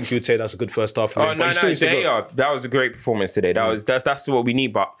 but I think you'd say that's a good first half. Oh no, De Gea, that was a great performance today. That's what we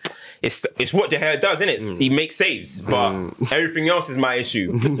need. But it's what De Gea does, isn't it? He makes saves, but everything else is my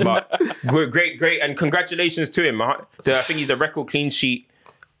issue. But great, and congratulations to him. I think he's a record clean sheet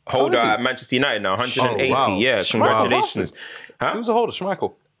holder at Manchester United now, 180. Oh, wow. Yeah, congratulations. Huh? Who's the holder?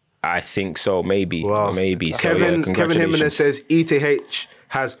 Schmeichel. I think so, maybe, Wow. maybe. So, Kevin yeah, congratulations. Jimenez says ETH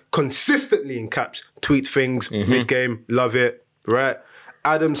has consistently in caps tweet things mid game. Love it. Right.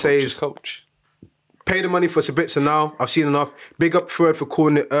 Adam says Coach. pay the money for Sabitzer now. I've seen enough. Big up Fred for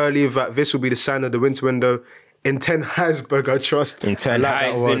calling it early that this will be the sign of the winter window. In Ten Hagberg, I trust. In Ten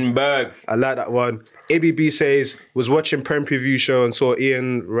Heisenberg. I like that one. ABB says, was watching Prem Preview show and saw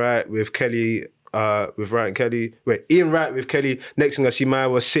Ian Wright with Kelly with Wright and Kelly. Wait, Ian Wright with Kelly. Next thing I see Maya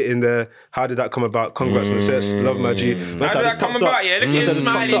was sitting there. How did that come about? Congrats on success. Love my G. How did that come about? Yeah, look at you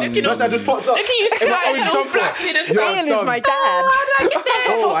smiling. Look at That's how I just popped up. Look at you smiling, all flashing and stuff. Ian is my dad.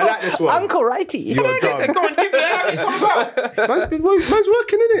 Oh, I like this one. Uncle Righty. You're dumb. Go on, give me how did it come about? Man's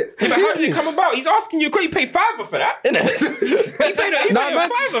working, innit? Yeah, but how did it come about? He's asking you, could he pay $5 for that? he paid a $5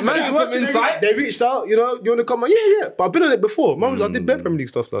 for Man's that. working. They reached out, you know, you want to come on? Yeah. But I've been on it before. I did bare Premier League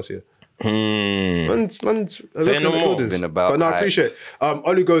stuff last year. Man's Say no more. Been about but no, I hype. appreciate it.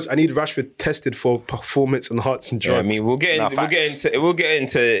 Oli goes, I need Rashford tested for performance enhancing drugs. Yeah, I mean, we'll get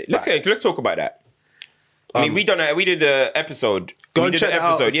into. Let's talk about that. I mean, we did an episode. Go and check it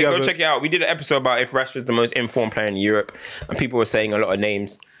out if you go haven't. check it out. We did an episode about if Rashford's the most informed player in Europe, and people were saying a lot of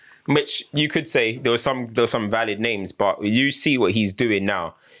names, which you could say there was some valid names, but you see what he's doing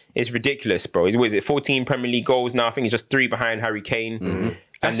now. It's ridiculous, bro. What is it? 14 Premier League goals now. I think he's just 3 behind Harry Kane.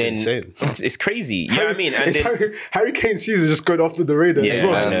 That's insane. It's crazy. You know what I mean? And then, Harry Kane's season just going off the radar as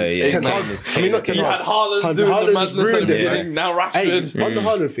well. I know. Yeah, Ten man, Hag- it's I mean, not crazy. Ten You Hag. had Haaland doing the Haaland's madness ruined and it, everything. Now Rashford. Hey, on the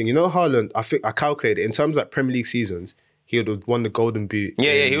Haaland thing, you know Haaland, I think I calculated in terms of like Premier League seasons, he would have won the Golden Boot.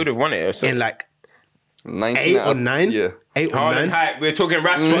 Yeah, he would have won it. So. in like 19 8 out or of- 9. Yeah. 8 or Haaland 9. hype. We're talking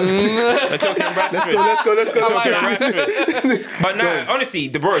Rashford. We're talking Rashford. Let's go. Talking Rashford. But no, honestly,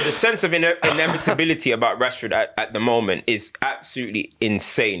 the sense of inevitability about Rashford at the moment is absolutely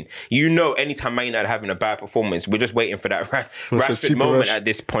insane. You know, anytime Man United are having a bad performance, we're just waiting for that Rashford super moment rush. at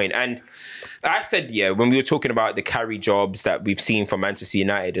this point. And I said, when we were talking about the carry jobs that we've seen from Manchester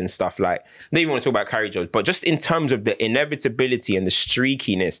United and stuff, like, they don't even want to talk about carry jobs, but just in terms of the inevitability and the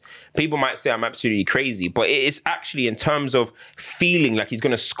streakiness, people might say I'm absolutely crazy, but it is actually in terms of feeling like he's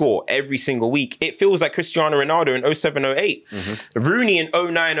going to score every single week. It feels like Cristiano Ronaldo in 07-08. Rooney in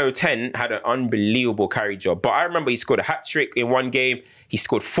 09-010 had an unbelievable carry job, but I remember he scored a hat-trick in one game. He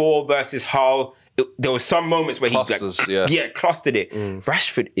scored 4 versus Hull. There were some moments where Clusters, he clustered it.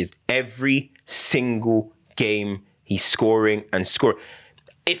 Rashford is every single game he's scoring and scoring.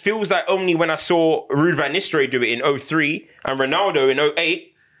 It feels like only when I saw Ruud van Nistelrooy do it in 03 and Ronaldo in 08,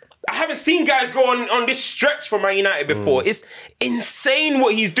 I haven't seen guys go on this stretch for Man United before. It's insane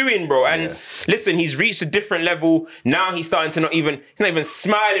what he's doing, bro. And listen, he's reached a different level. Now he's starting to he's not even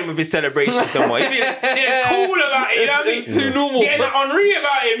smiling with his celebrations no more. He's being cool about it, you know what I mean? It's too normal. Getting Henri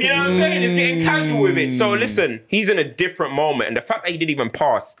about him, you know what I'm saying? He's getting casual with it. So listen, he's in a different moment. And the fact that he didn't even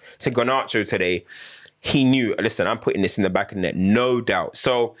pass to Garnacho today, he knew, listen, I'm putting this in the back of the net, no doubt.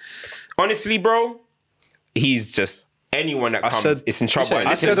 So honestly, bro, he's just... Anyone that comes is in trouble.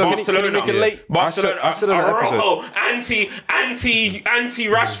 I said on- Barcelona, can you make it late? Barcelona, I said on the Araujo,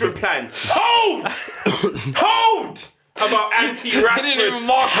 anti-Rashford plan. Hold about anti-Rashford. He didn't even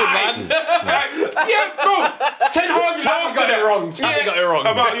mark it, man. Yeah, bro. Ten Hag got it wrong. Chappie got it wrong.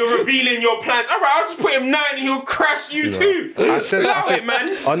 About you're revealing your plans. All right, I'll just put him 9 and he'll crash you too. I said, Allow I think it,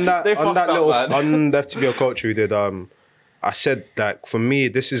 man. on that fucked up, little man. on Left to Be a Culture we did. I said that for me,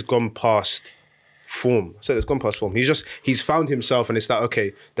 this has gone past form. I said it's gone past form. He's found himself, and it's like,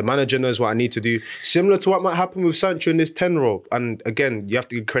 okay, the manager knows what I need to do. Similar to what might happen with Sancho in this 10 role. And again, you have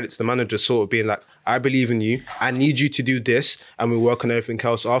to give credit to the manager, sort of being like, I believe in you. I need you to do this, and we work on everything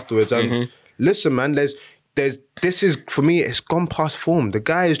else afterwards. And listen, man, this is, for me, it's gone past form. The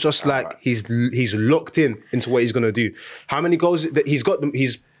guy is just like, he's locked into what he's gonna do. How many goals that he's got?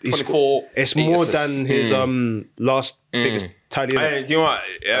 He's 24, it's 8 more assists. than his biggest tally. And do you know what?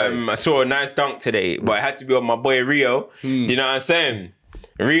 I saw a nice dunk today, but it had to be on my boy Rio. Do you know what I'm saying?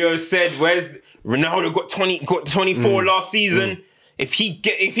 Rio said, "Where's Ronaldo got 24 last season? If he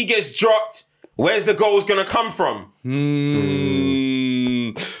gets dropped, where's the goals gonna come from?"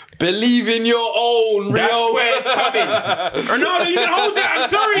 Believe in your own, Rio. That's where it's coming. Ronaldo, you can hold that. I'm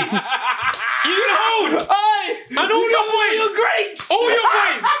sorry. You can hold. And all your boys. You're great. All your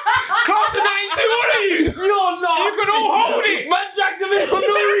boys. Class of 92, all of you. You're not. You can all hold it. Man jacked him in for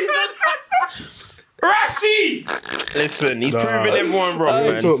no reason. Rashi. Listen, he's proving everyone wrong,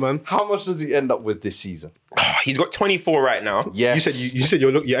 Good man. talk, man. How much does he end up with this season? He's got 24 right now. Yes. You said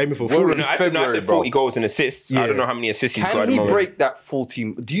you're aiming for Well, 40. No, I said February, 40 goals and assists. I don't know how many assists he's got at Can the he moment. break that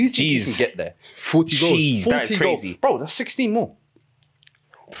 40? Do you think he Jeez. can get there? 40 goals. Jeez, that is 40 goals. crazy. Bro, that's 16 more.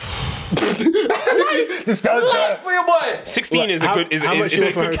 For your boy. 16 is a How- good how much you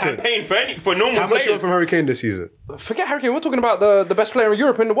want for Harry Kane? campaign for normal How much you want players. from Harry Kane this season? Forget Harry Kane. We're talking about the best player in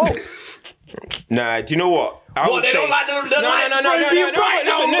Europe in the world. Nah, do you know what? I would say the no.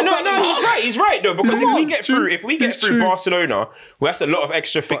 He's right though, because if we get through Barcelona, well, that's a lot of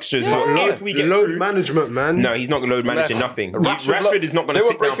extra fixtures. If we get load through, management, man. no, he's not load managing nothing. Rashford is not going to They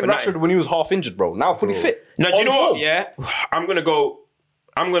were sit down breaking for Rashford nothing. when he was half injured, bro. Now fully fit. Now, do you On know what? form. Yeah, I'm gonna go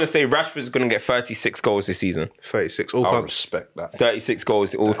I'm gonna say Rashford's gonna get 36 goals this season. 36. All I comps. respect that. 36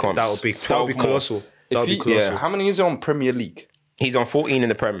 goals, all comps. That would be 12 more. colossal. That would be If he- colossal. How many is he on Premier League? He's on 14 in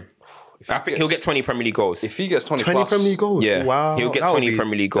the Prem. I think he'll get 20 Premier League goals. If he gets 20 20 plus, Premier League goals. Yeah, Wow. he'll get That would 20 be-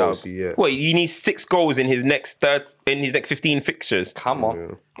 Premier League that would goals. be, yeah. Wait, he needs 6 goals in his next 15 fixtures. come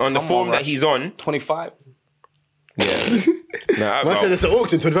on. On the Come form on, that Rash. he's on. 25. Yeah. No, Man said it's an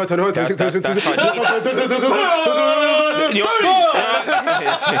auction. 25, 25, 26, That's 26, fine. 26. You know,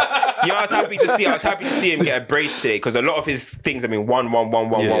 I was happy to see. I was happy to see him get a brace today because a lot of his things have been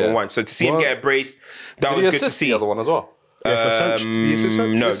 1-1-1-1-1-1-1. So to see him get a brace, that Did was he good to assist see. the other one as well? No,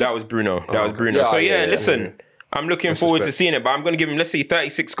 that was Bruno. That was Bruno. Yeah, So yeah, listen, I'm looking forward to respect. seeing it, but I'm going to give him, let's say,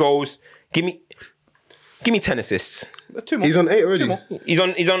 36 goals. Give me 10 assists. 2 more. He's on 8 already. 2 more. He's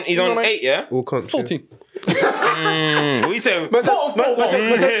on on 8, yeah. All comps. 14. What you say? Man said, you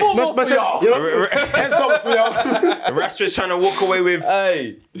know, heads down for y'all. Rashford's trying to walk away with.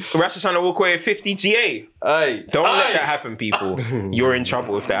 Hey. Rashford's trying to walk away with 50 GA. Hey. Don't let that happen, people. You're in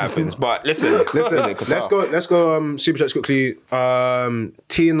trouble if that happens. But listen, Let's go. Super chats quickly.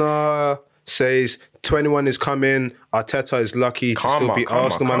 Tina says 21 is coming. Arteta is lucky to still be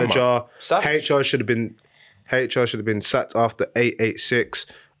Arsenal manager. Savage. HR should have been sacked after 886.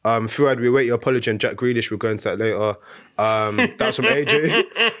 Fuad, we await your apology, and Jack Grealish, we'll go into that later. That's from AJ.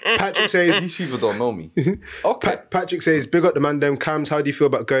 Patrick says, These people don't know me. Okay. Patrick says, big up the man, them Cams. How do you feel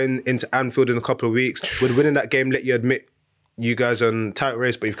about going into Anfield in a couple of weeks? Would winning that game let you admit you guys on title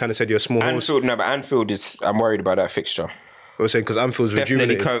race, but you've kind of said you're a small horse? Anfield is. I'm worried about that fixture. I was saying because Anfield's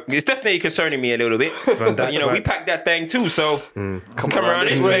rejuvenated. It's definitely concerning me a little bit. But, we packed that thing too, so come around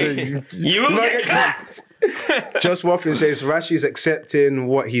this way. You will get clapped. Just Waffling says Rashi's accepting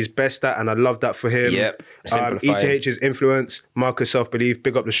what he's best at, and I love that for him. Yep. Simplifying. ETH's influence, Marcus self-belief,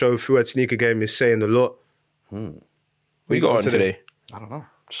 big up the show. Fuad sneaker game is saying a lot. What you got on today? I don't know.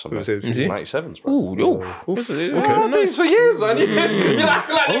 Just was it? 97s, bro. Ooh, I've these for years, man. You're like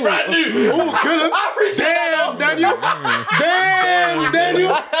they're brand new. Oh, kill him. I appreciate Damn, that.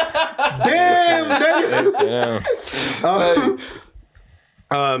 Daniel. Damn,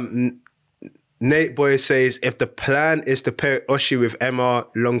 Daniel. Nate Boy says, if the plan is to pair Oshie with Emma,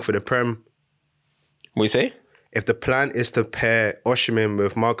 long for the Prem. What you say? If the plan is to pair Osimhen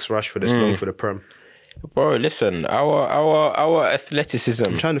with Marcus Rashford, it's long for the Prem. Bro, listen, our athleticism,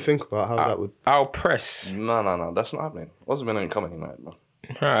 I'm trying to think about how that would... our press. No. That's not happening. Wasn't been coming tonight, man.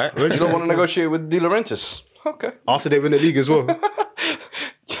 All right. You don't want to negotiate with De Laurentiis? Okay. After they win the league as well.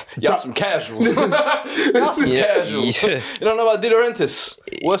 Y'all some casuals. Y'all some casuals. yeah. You don't know about De Laurentiis?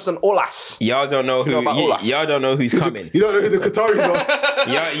 Worse than Olas. Y'all don't know who. about Olas? Y'all don't know who's coming. You don't know who the Qataris are.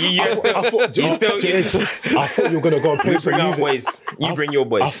 I thought you were going to go and play some Bring our music. boys. You bring your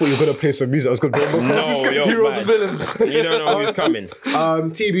boys. I thought you were going to play some music. I was going to be No, yo, Heroes man. and villains. You don't know who's coming.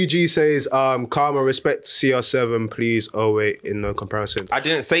 TBG says, Karma, respect CR7, please. Oh, wait, in no comparison. I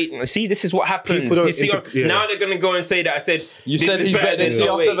didn't say. See, this is what happens. People don't You see, yeah. now they're gonna go and say that I said You this said is he's better than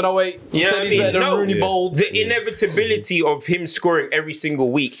CR708. You You know said what I he's mean? better than No. Rooney Bold. The inevitability of him scoring every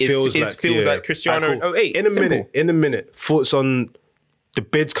single week feels yeah. like Cristiano Alright, cool. in 08. In a minute. Thoughts on the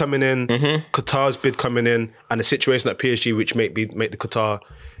bids coming in, Qatar's bid coming in, and the situation at PSG, which make the Qatar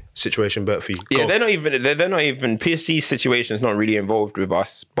situation better for you. Yeah, Go. they're not even PSG's situation is not really involved with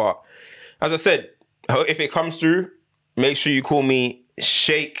us. But as I said, if it comes through, make sure you call me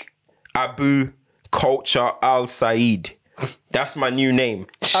Sheikh Abu Culture Al Said. That's my new name.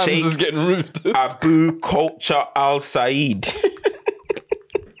 Hands Sheikh is getting rude. Abu Culture Al Said.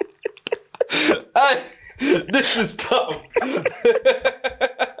 Hey, this is tough.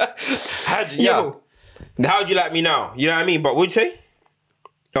 How'd you like me now? You know what I mean? But what'd you say?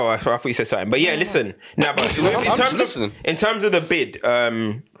 Oh, I thought you said something. But yeah, listen. Nah, but in terms of the bid, I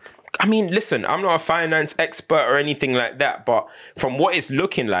mean, listen, I'm not a finance expert or anything like that, but from what it's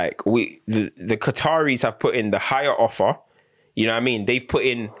looking like, the Qataris have put in the higher offer. You know what I mean? They've put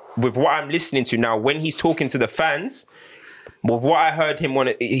in, with what I'm listening to now, when he's talking to the fans, with what I heard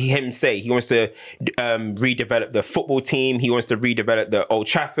him say, he wants to redevelop the football team. He wants to redevelop the Old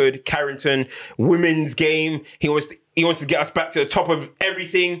Trafford, Carrington, women's game. He wants to get us back to the top of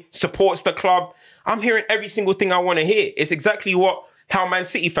everything, supports the club. I'm hearing every single thing I want to hear. It's exactly how Man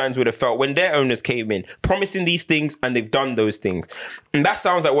City fans would have felt when their owners came in, promising these things, and they've done those things. And that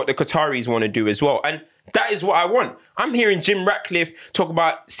sounds like what the Qataris want to do as well. And that is what I want. I'm hearing Jim Ratcliffe talk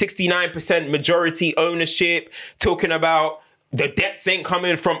about 69% majority ownership, talking about the debts ain't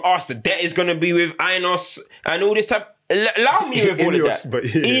coming from us. The debt is going to be with Ineos and all this stuff. Allow me with all of that.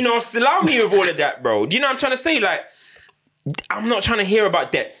 Ineos, allow me with all of that, bro. Do you know what I'm trying to say? Like, I'm not trying to hear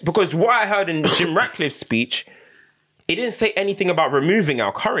about debts, because what I heard in Jim Ratcliffe's speech it didn't say anything about removing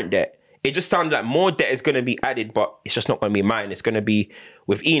our current debt. It just sounded like more debt is going to be added, but it's just not going to be mine. It's going to be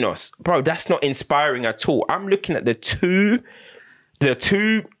with Enos. Bro, that's not inspiring at all. I'm looking at the two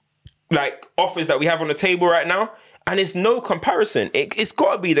like offers that we have on the table right now, and it's no comparison. It's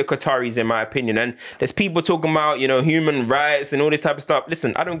got to be the Qataris, in my opinion. And there's people talking about, you know, human rights and all this type of stuff.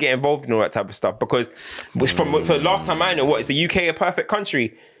 Listen, I don't get involved in all that type of stuff because for the last time I know, what is the UK a perfect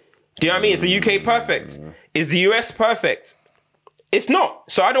country? Do you know what I mean? Is the UK perfect? Is the US perfect? It's not.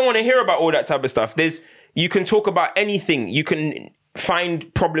 So I don't want to hear about all that type of stuff. You can talk about anything. You can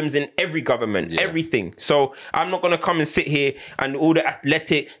find problems in every government, everything. So I'm not going to come and sit here and all the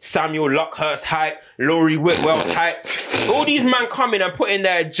athletic, Samuel Luckhurst hype, Laurie Whitwell's hype. All these men come in and put in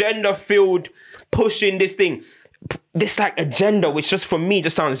their agenda-filled, pushing this thing. This like agenda, which just for me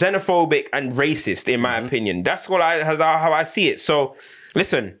just sounds xenophobic and racist, in my opinion. That's how I see it. So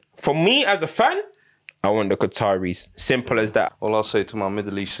listen, for me as a fan, I want the Qataris. Simple as that. All I'll say to my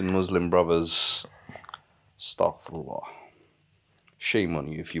Middle Eastern Muslim brothers, astaghfirullah. Shame on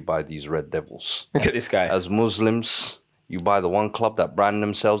you if you buy these Red Devils. Look at this guy. As Muslims, you buy the one club that brand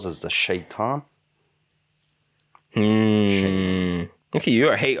themselves as the Shaitan. Shame. Okay,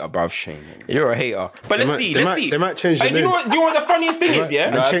 you're a hater, bruv. Shame. You're a hater. But let's see. They might change the And name. do you know what the funniest thing is,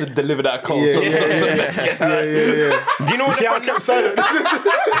 yeah? I had to deliver that call. Yeah, so- yeah, so- yeah, so- yeah. Do you know what See how I kept silent? No,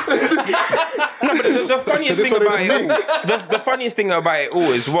 but the funniest this thing one about even it, the funniest thing about it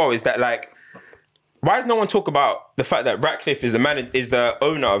all as well is that, like, why does no one talk about the fact that Ratcliffe is the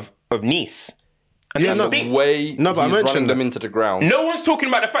owner of Nice? And Yeah, that's no, the thing. Way No, but I he's mentioned running them that. into the ground. No one's talking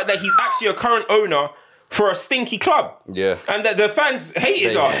about the fact that he's actually a current owner for a stinky club. Yeah. And that the fans hate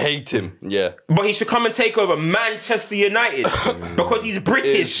his They ass. hate him. Yeah. But he should come and take over Manchester United because he's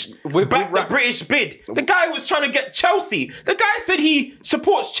British. Back the British bid. The guy was trying to get Chelsea. The guy said he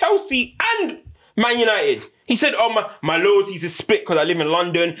supports Chelsea and Man United. He said, oh, my loyalties is split because I live in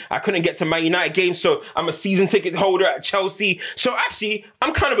London. I couldn't get to Man United games, so I'm a season ticket holder at Chelsea. So actually,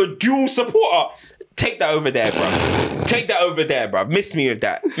 I'm kind of a dual supporter. Take that over there, bro. Take that over there, bro. Miss me with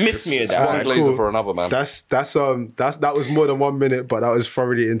that. Miss me with that. One Alright, glazer cool. for another, man. That was more than 1 minute, but that was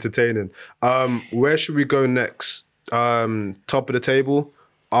thoroughly entertaining. Where should we go next? Top of the table,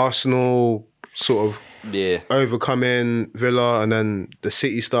 Arsenal sort of overcoming Villa, and then the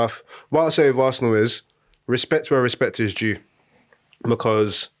City stuff. What I'll say with Arsenal is respect where respect is due,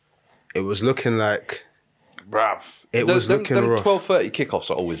 because it was looking like Bruv. It was looking them rough. 12:30 kickoffs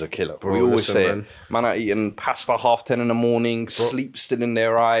are always a killer. Bro, we always listen, say man. it. Man are eating pasta 10:30 in the morning, sleep still in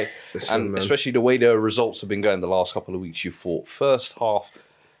their eye. Listen, and man. especially the way the results have been going the last couple of weeks, you thought first half,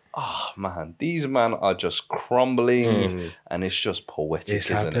 man, these men are just crumbling and it's just poetic, it's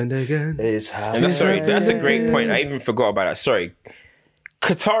isn't happened it? again. It's And happening. that's a great point. I even forgot about that. Sorry.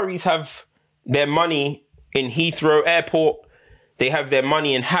 Qataris have their money in Heathrow Airport. They have their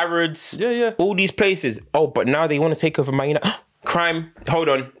money in Harrods. Yeah. All these places. Oh, but now they want to take over Man United. Crime. Hold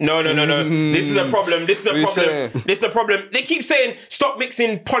on. No. This is a problem. This is a What you problem. saying? This is a problem. They keep saying, stop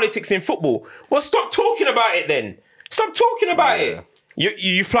mixing politics in football. Well, stop talking about it then. Stop talking about it.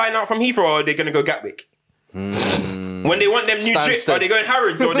 You flying out from Heathrow, or are they going to go Gatwick? When they want them new Stansted. trips, are they going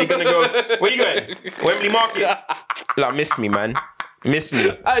Harrods, or are they going to go... Where you going? Wembley Market? Like, miss me, man. Miss me.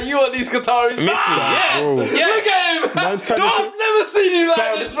 Hey, you want these Qataris? Miss me. Yeah. Bro. Yeah. Look at him! Man, tell me I've never seen you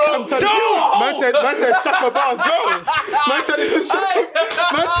like this, bro. Man said, shaka bars. Man tell him to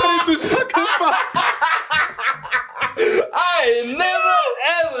shaka bars. I ain't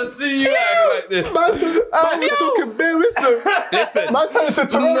never ever seen you act like this. Man was talking bare wisdom. Listen. Man tell him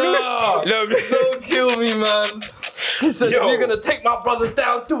to No. No, Don't kill me, man. He said, Yo. if you're going to take my brothers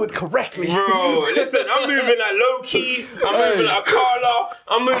down, do it correctly. bro, listen, I'm moving like low key. I'm moving like Carla.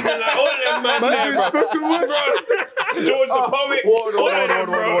 I'm moving like all them man Man there, doing bro. spoken word. Bro. George the poet. All of them,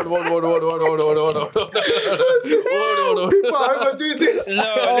 bro. People are overdoing this.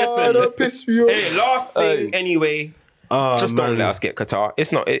 No, listen. Don't piss me off. Hey, last thing, anyway. Just don't let us get Qatar.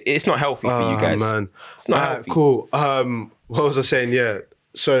 It's not healthy for you guys. Man. It's not healthy. Cool. What was I saying? Yeah.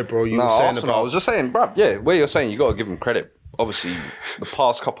 Sorry, bro. You No, were saying Arsenal, I was just saying, bruv, yeah, where you're saying, you got to give them credit. Obviously, the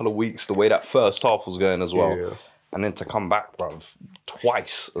past couple of weeks, the way that first half was going as well. Yeah. And then to come back, bruv,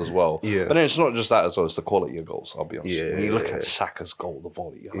 twice as well. Yeah. But then it's not just that as well, it's the quality of goals, I'll be honest. Yeah, When you look yeah. at Saka's goal, the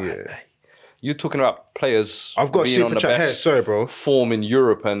volley, you're like, Yeah. hey. You're talking about players I've got being super on the chat here. best Sorry, bro. form in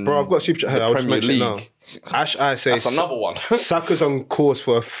Europe and Bro, I've got super chat here. the I'll just Premier mention it now. League. Ash, I say That's another one. Saka's on course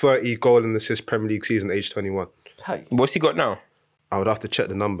for a 30 goal and assist Premier League season, age 21. Hey. What's he got now? I would have to check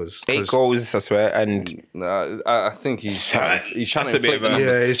the numbers. 8 goals, I swear, and I think he's trying to That's a bit of a- inflate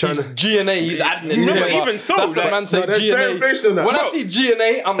Yeah, he's trying to. G&A, he's adding it. No, to but it, even so, that's the like- man saying No, there's bare G&A. inflation on that. When No. I see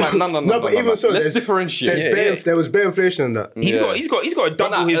G&A, I'm like, no, but even so, let's there's- differentiate. There was bare inflation on that. he's got to double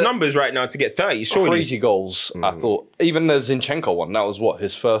nah, his numbers right now to get 30. Surely. Crazy goals. I thought even the Zinchenko one, that was what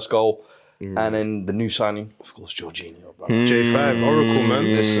his first goal, and then the new signing, of course, Jorginho. Bro. J5, Oracle,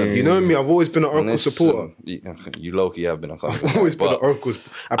 man. Listen. You know me, I've always been an Oracle Listen, supporter. You low-key have been. I've always been an Oracle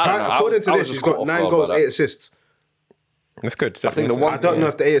supporter. I According was to this, just he's caught got off 9 guard goals, by that. 8 assists. That's good. I think the one- I don't know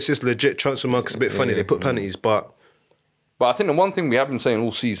if the 8 assists legit. Transfer market's a bit funny. They put penalties, but I think the one thing we have been saying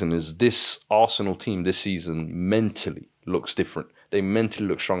all season is this Arsenal team this season mentally looks different. They mentally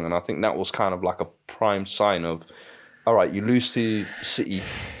look strong, and I think that was kind of like a prime sign of, all right, you lose to City,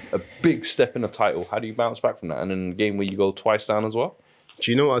 a big step in the title. How do you bounce back from that? And in a game where you go twice down as well? do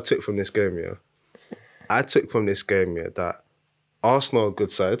you know what I took from this game, yeah? I took from this game, yeah, that Arsenal are a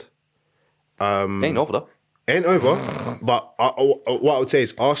good side. Ain't over though. Ain't over, but what I would say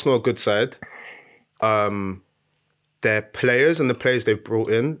is Arsenal are a good side. Their players and the players they've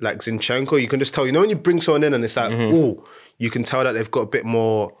brought in, like Zinchenko, you can just tell, you know, when you bring someone in and it's like, ooh, you can tell that they've got a bit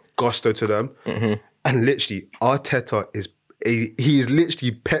more gusto to them. And literally, Arteta he is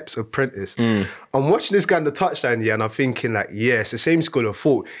literally Pep's apprentice. I'm watching this guy on the touchline, yeah, and I'm thinking like, yeah, it's the same school of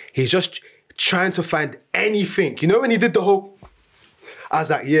thought. He's just trying to find anything. You know when he did the whole, I was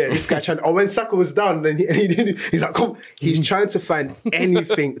like, yeah, this guy trying. Or when Saka was down, and he's like, come. He's trying to find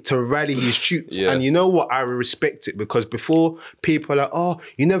anything to rally his troops. Yeah. And you know what? I respect it because before people are like, oh,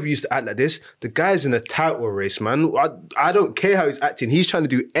 you never used to act like this. The guy's in a title race, man. I don't care how he's acting. He's trying to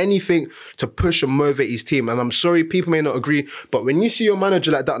do anything to push and motivate his team. And I'm sorry, people may not agree, but when you see your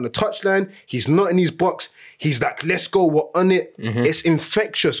manager like that on the touchline, he's not in his box. He's like, let's go, we're on it. It's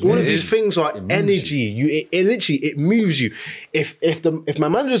infectious. All of these things are energy. It literally moves you. If my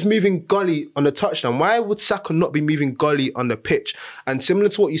manager's moving Gully on the touchdown, why would Saka not be moving Gully on the pitch? And similar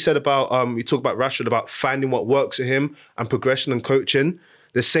to what you said about, you talk about Rashford, about finding what works for him and progression and coaching.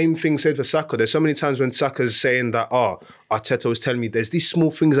 The same thing said for Saka. There's so many times when Saka's saying that, Arteta was telling me there's these small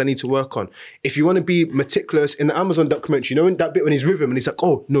things I need to work on. If you want to be meticulous, in the Amazon documentary, you know in that bit when he's with him and he's like,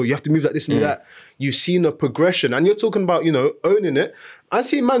 oh, no, you have to move like this and do that. You've seen a progression. And you're talking about, you know, owning it. I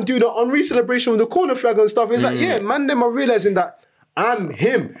see man do the Henry celebration with the corner flag and stuff. It's like, yeah, man, them are realising that I'm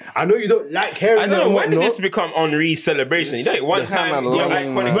him. I know you don't like hearing I don't know, and when did whatnot. this become Henri's celebration? You know, it one time, long, your man.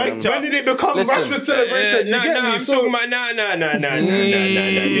 iconic When picture. did it become Listen, Rashford celebration? You No, get me? I'm So talking about, no.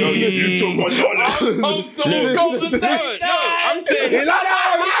 You took Gonzalo. No, I'm saying,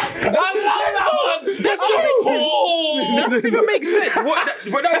 that doesn't even make sense.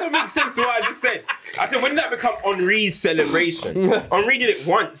 What doesn't make sense to what I just said? I said, when did that become Henri's celebration? Henri did it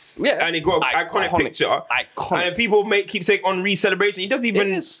once, Yeah. and it got an iconic picture. Iconic. And then people keep saying Henri celebration. He doesn't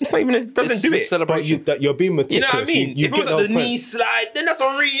even, it's not even, it doesn't do it. but you're being You know meticulous. what I mean? You if it get was like the point. knee slide, then that's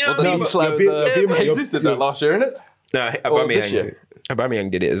Henri. You know The what I mean? knee slide, you're- existed that last year, innit? Nah, Or this year? Aubameyang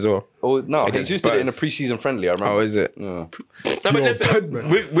did it as well. Oh no, Against Jesus did it in a Spurs. pre-season friendly. I remember. Oh, is it? Yeah. No, but listen,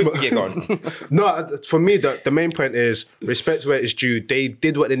 yeah, go on. No, for me, the main point is respect where it's due. They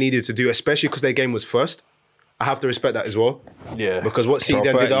did what they needed to do, especially because their game was first. I have to respect that as well. Yeah. Because what City So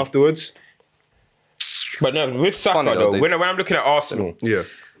then did 30. afterwards, But no, with Saka Funny though, though, they- when I'm looking at Arsenal, yeah.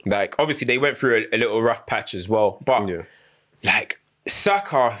 like obviously they went through a little rough patch as well. But Yeah. like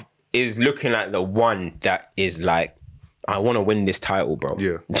Saka is looking like the one that is like, I want to win this title, bro.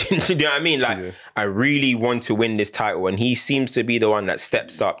 Yeah. Do you know what I mean? Like, I really want to win this title. And he seems to be the one that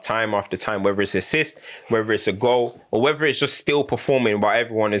steps up time after time, whether it's assist, whether it's a goal, or whether it's just still performing while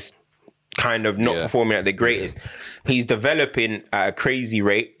everyone is kind of not performing at the greatest. He's developing at a crazy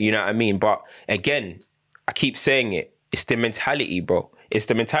rate, you know what I mean? But again, I keep saying it, it's the mentality, bro. It's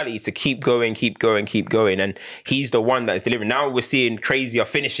the mentality to keep going. And he's the one that is delivering. Now we're seeing crazier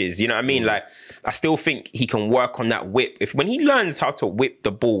finishes, you know what I mean? Like, I still think he can work on that whip. When he learns how to whip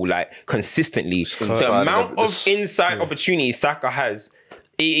the ball, like, consistently, the amount of inside opportunities Saka has,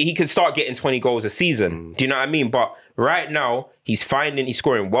 he can start getting 20 goals a season. Do you know what I mean? But right now, he's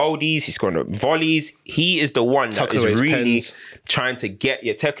scoring worldies, he's scoring volleys. He is the one that Tucking is away his really pens. trying to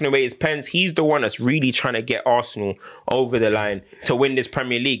taking away his pens. He's the one that's really trying to get Arsenal over the line to win this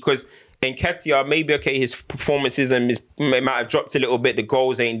Premier League. Because Nketiah, maybe, okay, his performances and might have dropped a little bit. The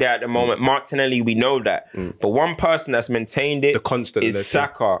goals ain't there at the moment. Martinelli, we know that. But one person that's maintained it The constant is there,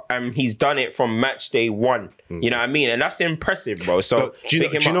 Saka. And he's done it from match day one. You know what I mean? And that's impressive, bro. So But do you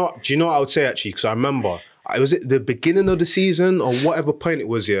big him up. know what I would say actually? Because I remember, was it the beginning of the season or whatever point it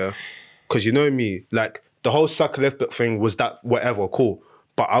was, yeah? Because you know me, like the whole Saka left back thing was that whatever, cool.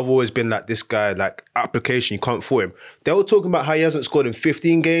 But I've always been like this guy, like application, you can't fault him. They were talking about how he hasn't scored in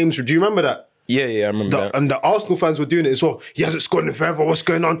 15 games. Do you remember that? Yeah, I remember that. And the Arsenal fans were doing it as well. He hasn't scored in forever. What's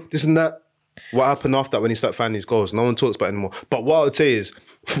going on? This and that. What happened after that when he started finding his goals? No one talks about it anymore. But what I would say is,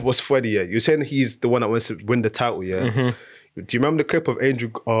 what's funny, yeah? You're saying he's the one that wants to win the title, yeah? Mm-hmm. Do you remember the clip of Angel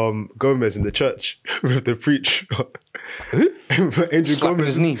Gomez in the church with the preacher? Angel Slapping Gomez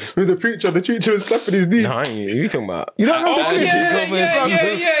his knees. with the preacher was slapping his knees. No, I ain't you talking about? You don't remember Oh, the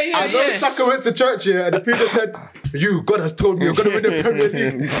clip? yeah. I know Saka went to church here and the preacher said, God has told me you're going to win the Premier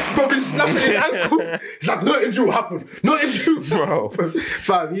League. Bro, he's slapping his ankle. He's like, no injury will happen. No injury. Bro.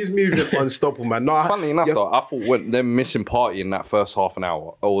 Fam, he's moving unstoppable, man. No, Funnily enough, though, I thought when them missing party in that first half an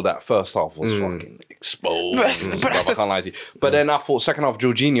hour, or that first half was fucking exposed. But that's I can't lie to you. But then I thought second half,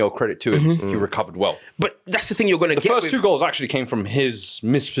 Jorginho, credit to him, he recovered well. But that's the thing you're going to The get first with... two goals actually came from his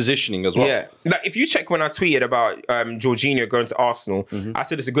mispositioning as well. Yeah. Like, if you check when I tweeted about Jorginho going to Arsenal, I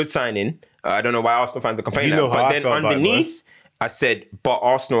said it's a good signing. I don't know why Arsenal fans are complaining. You know how But I then felt about it, underneath, I said, but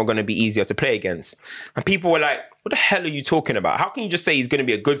Arsenal are going to be easier to play against. And people were like, what the hell are you talking about? How can you just say he's going to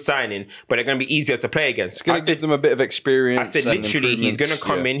be a good signing, but they're going to be easier to play against? It's going to give them a bit of experience. I said, literally, he's going to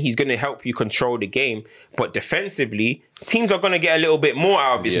come in, he's going to help you control the game. But defensively, teams are going to get a little bit more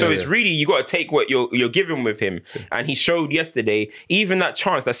out of it. So it's really, you got to take what you're given with him. And he showed yesterday, even that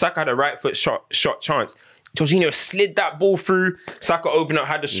chance, that Saka had a right foot shot chance. Jorginho slid that ball through, Saka opened up,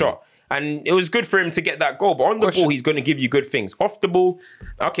 had the shot. And it was good for him to get that goal. But on the ball, he's going to give you good things. Off the ball,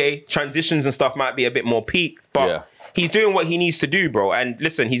 okay, transitions and stuff might be a bit more peak. But he's doing what he needs to do, bro. And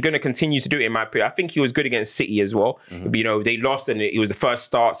listen, he's going to continue to do it in my opinion. I think he was good against City as well. You know, they lost and it was the first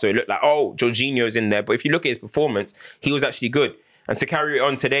start. So it looked like, oh, Jorginho's in there. But if you look at his performance, he was actually good. And to carry it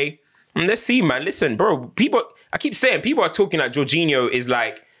on today, let's see, man. Listen, bro, I keep saying, people are talking like Jorginho is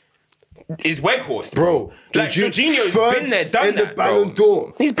Weghorst, bro. Like, Jorginho's been there, done that, bro.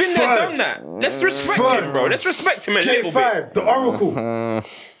 d'Or. He's been there, done that. Let's respect him, bro. Let's respect him a little bit. J5, the Oracle.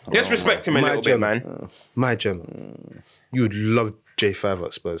 Let's respect him a little bit, man. My gem. You would love J5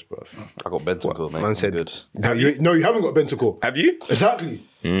 at Spurs, bro. I got Bentancur, mate. Man said, good. No, you haven't got Bentancur. Have you? Exactly.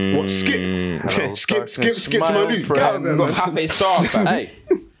 What? Skip to my league. friend. Get out of there, You got man. Pape Sarr, fam. Hey,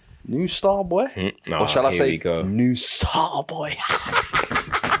 new star boy. Nah, Or shall I here say, we go. new star boy?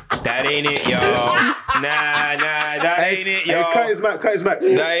 That ain't it, yo. Nah, that ain't it, yo. Hey, cut his mic. That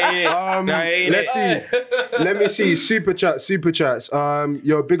ain't it. That ain't Let's it. see. Let me see. Super chats.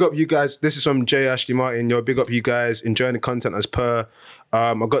 Yo, big up you guys. This is from J. Ashley Martin. Yo, big up you guys. Enjoying the content as per.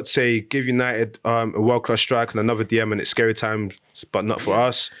 I got to say, give United a world-class strike and another DM, and it's scary times, but not for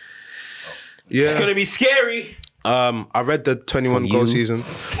us. Yeah. It's gonna be scary. I read the 21 goal season.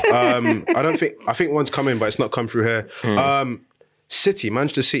 I think one's coming, but it's not come through here.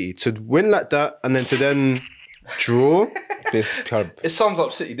 Manchester City, to win like that and then draw. It sums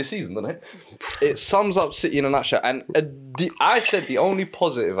up City this season, doesn't it? It sums up City in a nutshell. And I said the only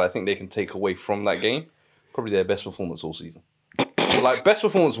positive I think they can take away from that game, probably their best performance all season. Like, best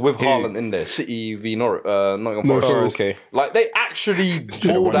performance with Haaland in there. City v Nottingham Forest. Okay. Like, they actually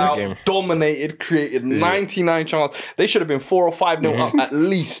pulled won that out, game. dominated, created 99 chances. They should have been 4 or 5-0 up at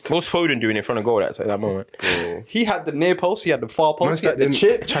least. What's Foden doing in front of goal at that moment? He had the near post, he had the far post, he had the Man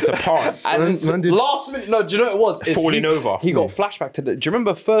chip. Tried to pass. And Man did- last minute, no, do you know what it was? It's Falling over. He got flashback to the. Do you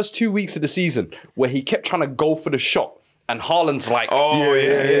remember first 2 weeks of the season where he kept trying to go for the shot? And Haaland's like, Oh,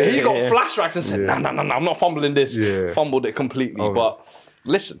 yeah. he got flashbacks and said, no, I'm not fumbling this. Yeah. Fumbled it completely. But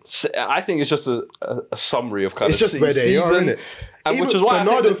listen, I think it's just a summary of kind It's of just City where they are, season. innit? And Even which is why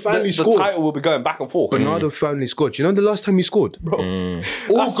Bernardo I think finally the scored. title will be going back and forth. Bernardo finally scored. Do you know the last time he scored? Bro.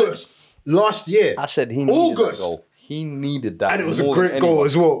 August last year. I said he needed that August. goal. He needed that. And it was a more than great goal anyone.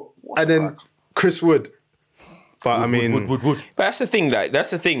 as well. And then Chris Wood. But I mean, But that's the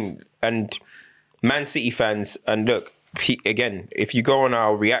thing. And Man City fans, and look, again, if you go on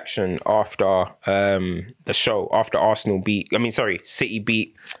our reaction after the show, after City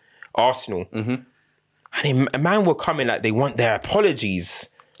beat Arsenal, and a man will come in like they want their apologies.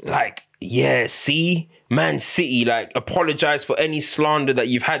 Like, yeah, see, Man City, like, apologize for any slander that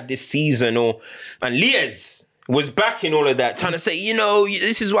you've had this season. And Lies was backing all of that, trying to say,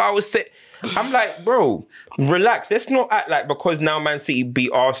 this is what I was saying. I'm like, bro, relax. Let's not act like because now Man City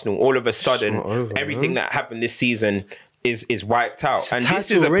beat Arsenal, all of a sudden, everything that happened this season is wiped out. And this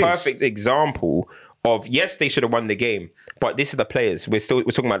is a perfect example of, yes, they should have won the game, but this is the players. We're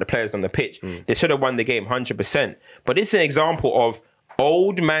talking about the players on the pitch. They should have won the game 100%. But this is an example of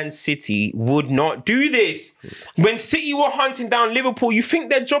old Man City would not do this. When City were hunting down Liverpool, you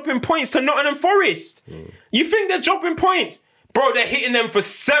think they're dropping points to Nottingham Forest. You think they're dropping points. Bro, they're hitting them for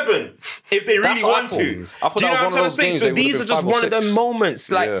 7 if they really what I want thought. to. I thought Do you know that what I'm was trying one to of those say? games So they these would've are been just 5 or one of them 6.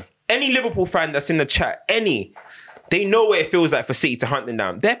 moments. Like, Yeah. any Liverpool fan that's in the chat, they know what it feels like for City to hunt them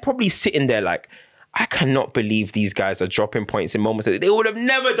down. They're probably sitting there like, I cannot believe these guys are dropping points in moments. They would have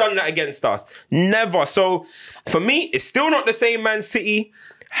never done that against us. Never. So, for me, it's still not the same Man City.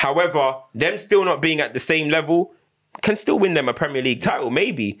 However, them still not being at the same level can still win them a Premier League title,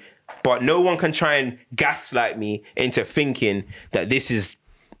 maybe. But no one can try and gaslight me into thinking that this is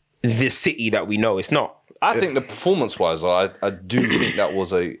the City that we know. It's not. I think the performance-wise, I do think that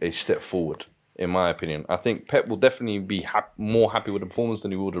was a step forward, in my opinion. I think Pep will definitely be more happy with the performance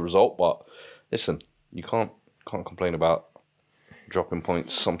than he will with the result. But listen, you can't complain about dropping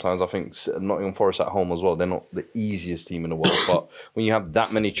points. Sometimes I think Nottingham Forest at home as well, they're not the easiest team in the world. But when you have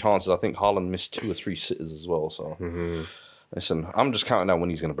that many chances, I think Haaland missed 2 or 3 sitters as well. So listen, I'm just counting down when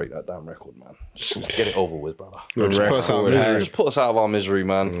he's going to break that damn record, man. Just get it over with, brother. Just put us out of misery. Just put us out of our misery,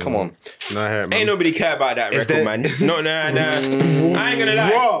 man. Come on. Nah, I hear it, man. Ain't nobody care about that record, there- man. No. I ain't gonna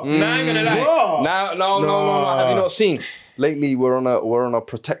lie. I ain't gonna lie. No. Have you not seen? Lately, we're on a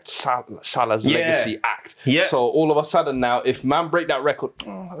protect Salah's legacy act. Yeah. So all of a sudden now, if man break that record,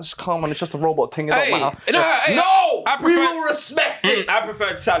 it's calm, man. It's just a robot thing. It don't matter. No, we will respect it. I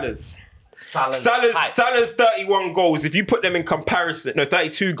preferred Salah's. Salah's Salah's 31 goals, if you put them in comparison,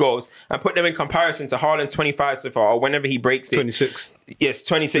 32 goals, and put them in comparison to Haaland's 25 so far, or whenever he breaks it. 26. Yes,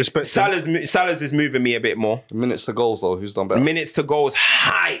 26. Respect Salah's is moving me a bit more. minutes to goals though. Who's done better? Minutes to goals,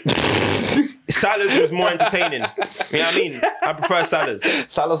 high. Salah's was more entertaining. You know what I mean? I prefer Salah's.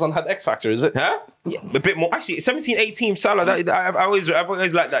 Salah's on had X Factor, is it? Huh? Yeah, a bit more. Actually, 17, 18 Salah. I've always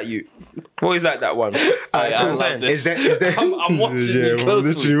liked that. Always liked that one. I I'm love saying. this. Is there? I'm watching you bro,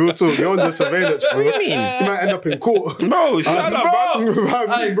 closely. literally, we'll talk. You're on the surveillance, bro. What do you mean? You might end up in court. Bro, Salah, bro.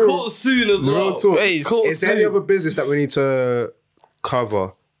 Hey, Bro. caught soon as well. Real talk. Hey, Is there any other business that we need to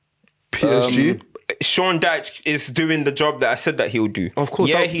cover? PSG? Sean Dyche is doing the job that I said that he'll do. Of course.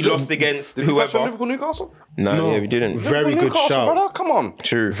 Yeah, he lost against Did we touch on whoever. Liverpool Newcastle? No, yeah, we didn't. Very good Newcastle, shout. brother. Come on.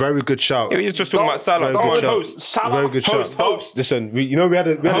 True. Very good shout. Yeah, we were just talking about Salah. Very Come good on, shout. host. Salah. Very good shout. Host. Listen, we've had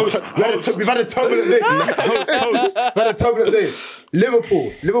a turbulent day. We've had a turbulent day.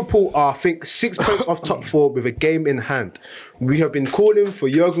 Liverpool are, I think, 6 points off top 4 with a game in hand. We have been calling for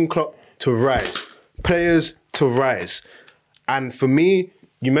Jurgen Klopp to rise, players to rise, and for me,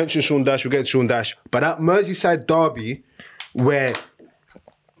 you mentioned Sean Dyche. We'll get to Sean Dyche, but that Merseyside derby where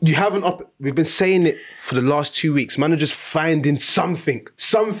you haven't we've been saying it for the last 2 weeks. Managers finding something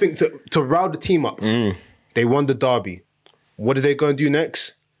to rile the team up. They won the derby. What did they go and do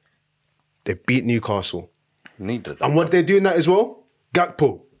next? They beat Newcastle. Needed. And what did they do in that as well?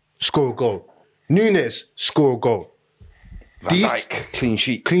 Gakpo, score a goal. Nunez, score a goal. Clean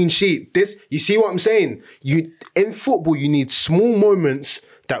sheet. Clean sheet. You see what I'm saying? In football, you need small moments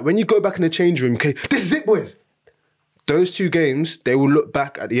that when you go back in the change room, okay, this is it, boys. Those 2 games, they will look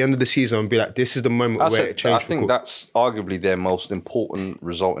back at the end of the season and be like, this is the moment where it changed. I think that's arguably their most important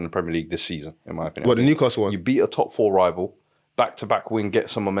result in the Premier League this season, in my opinion. What, the Newcastle one? You beat a top 4 rival, back-to-back win, get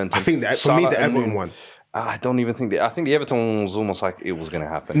some momentum. I think that, for Salah me, the and Everton Nunes- one. I don't even think I think the Everton one was almost like it was going to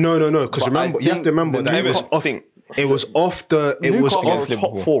happen. No, because But remember, I you have to think remember the that it was Newcastle off. thing- It was off the. It was Newcastle off are a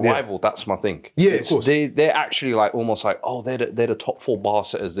top 4 Yeah. rival. That's my thing. Yeah, of course. They're actually like almost like, oh, they're the top 4 bar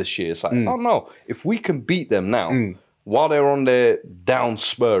setters this year. It's like, oh no, if we can beat them now, while they're on their down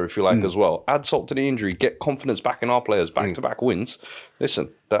spur, if you like, as well, add salt to the injury, get confidence back in our players, back-to-back wins. Listen,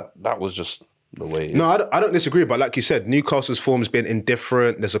 that was just the way. No, I don't disagree. But like you said, Newcastle's form's been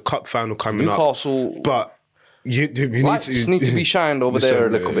indifferent. There's a cup final coming Newcastle, up. But you lights need to be shined over there a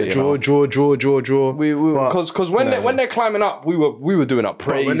little bit. Draw. Because when they're climbing up, we were doing up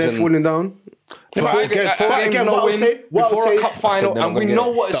praise. But when they're and falling down. Before a cup final, they're and not we gonna know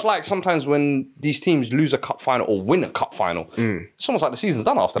get it. what it's like sometimes when these teams lose a cup final or win a cup final. It's almost like the season's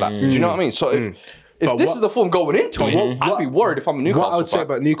done after that. Do you know what I mean? So if But this what- is the form going into it, I'd be worried if I'm a Newcastle What I would say fan.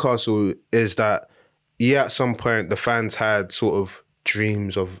 about Newcastle is that, yeah, at some point the fans had sort of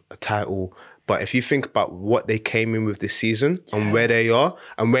dreams of a title. But if you think about what they came in with this season and where they are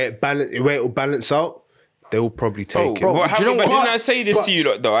and where it will balance out, they will probably take it. bro, But do you know didn't what? I say this to you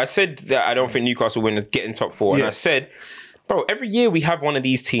lot, though? I said that I don't think Newcastle will get in top 4. And Yeah. I said, bro, every year we have one of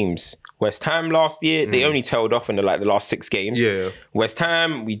these teams. West Ham last year, they only tailed off in the last 6 games. Yeah. West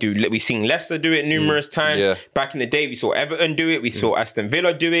Ham, we've seen Leicester do it numerous times. Yeah. Back in the day, we saw Everton do it. We saw Aston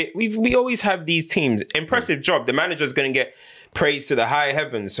Villa do it. We always have these teams. Impressive job. The manager's going to get praise to the high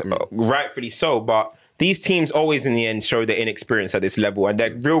heavens, rightfully so. But these teams always in the end show their inexperience at this level and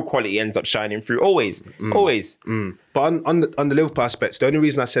their real quality ends up shining through. Always. Always. But on the Liverpool aspects, the only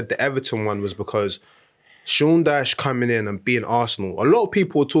reason I said the Everton one was because Sean Dyche coming in and being Arsenal, a lot of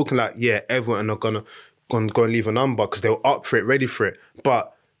people were talking like, yeah, Everton are gonna go and leave a number because they were up for it, ready for it.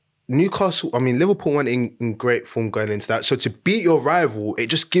 But Liverpool went in great form going into that. So to beat your rival, it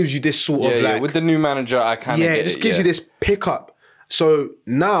just gives you this sort of like... with the new manager, I kind of it just gives you this pickup. So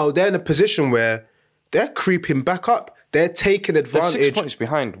now they're in a position where they're creeping back up. They're taking advantage. They're 6 points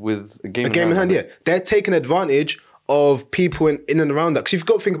behind with a game in hand. Yeah. They're taking advantage of people in and around that. Because you've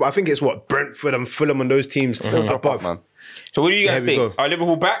got to think about, I think it's Brentford and Fulham and those teams above. Man. So what do you guys think? Are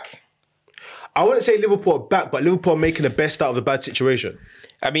Liverpool back? I wouldn't say Liverpool are back, but Liverpool are making the best out of a bad situation.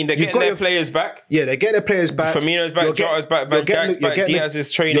 I mean, they're getting their players back. Yeah, they're getting their players back. Firmino's back, Jota's back, Van Dijk's back, Diaz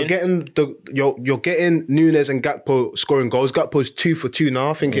is training. You're getting Nunes and Gakpo scoring goals. Gakpo's 2 for 2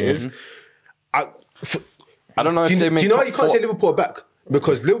 now, I think it is. I don't know if they make. Do you know why you can't say Liverpool are back?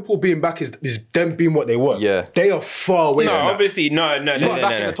 Because Liverpool being back is them being what they were. Yeah. They are far away from that. Obviously, no.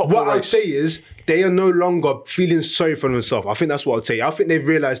 What I'd say is they are no longer feeling sorry for themselves. I think that's what I'd say. I think they've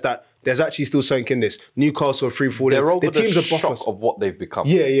realised that there's actually still something in this. Newcastle are free-falling. They're over the teams are shock buffers of what they've become.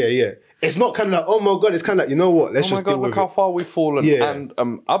 Yeah. It's not kind of like, oh my God, it's kind of like, you know what, let's just deal with look how far we've fallen. Yeah. And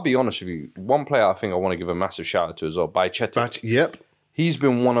I'll be honest with you, one player I think I want to give a massive shout out to as well, Bajcetic. Yep. He's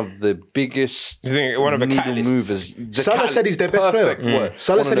been one of the biggest one of the needle catalysts. movers. Salah said he's their best player.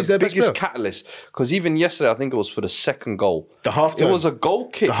 Salah said he's their best biggest player. catalyst. Because even yesterday, I think it was for the second goal. The half turn. It was a goal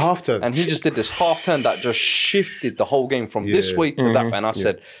kick. The half turn. And he just did this half turn that just shifted the whole game from this way to that way. And I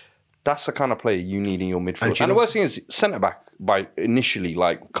said, that's the kind of player you need in your midfield. And the worst thing is, centre back by initially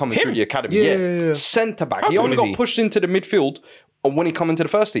like coming through the academy. Yeah. Centre back. He only got pushed into the midfield when he come into the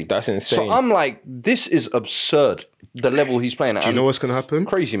first team. That's insane. So I'm like, this is absurd. The level he's playing at. Do you know what's going to happen?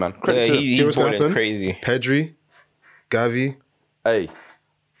 Crazy, man. He's balling crazy. Pedri, Gavi. Hey.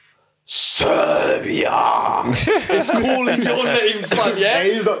 Serbia is calling your name, son, yeah?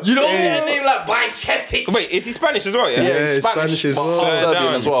 You don't get a name like Bajcetic. Wait, is he Spanish as well, yeah? Yeah, Spanish is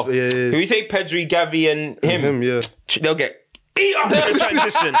Serbian as well. Yeah. If we say Pedri, Gavi and him, they'll get eat up in the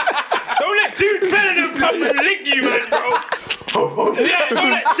transition. Don't let Jude Bellingham come and lick you, man, bro. Don't let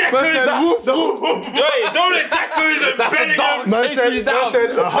Deckers and Bellingham said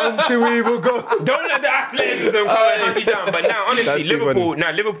a hunty we will go. Don't let the athleticism come and hunt you down. But now, honestly,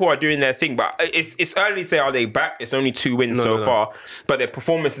 Liverpool are doing their thing. But it's early to say, are they back? It's only 2 wins so far. But their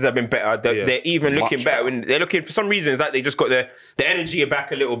performances have been better. They're even looking better. When they're looking, for some reason, it's like they just got the energy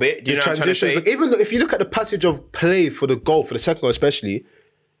back a little bit. Do you know what I'm trying to say? Even if you look at the passage of play for the goal, for the second goal especially,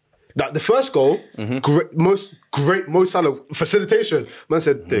 like the first goal, most Salah facilitation. Man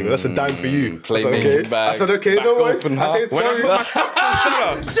said, that's a dime for you. I said, okay. I said, okay, no worries. I said, sorry. When I put my socks in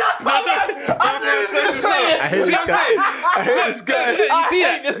Salah. I hate this guy. You see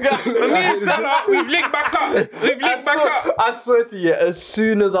that? Me and Salah, we've linked back up. I swear to you, as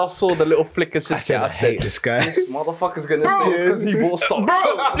soon as I saw the little flicker sit I hate this guy. This motherfucker's gonna say it's because he bought stocks.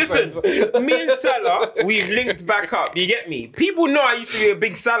 Bro, listen, me and Salah, we've linked back up. You get me? People know I used to be a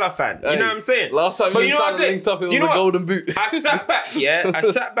big Salah fan. You know what I'm saying? Last time you and Salah linked up, it was a golden boot. I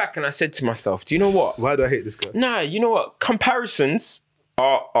sat back and I said to myself, do you know what? Why do I hate this guy? Nah, you know what? Comparisons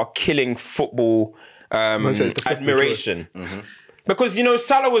are killing football admiration. Because,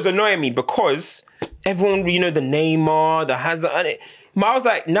 Salah was annoying me because everyone, the Neymar, the Hazard, and but I was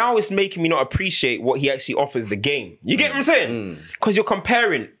like, now it's making me not appreciate what he actually offers the game. You get what I'm saying? Because you're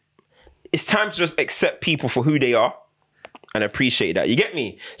comparing. It's time to just accept people for who they are and appreciate that. You get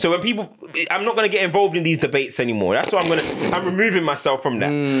me? So when people, I'm not going to get involved in these debates anymore. That's why I'm removing myself from that.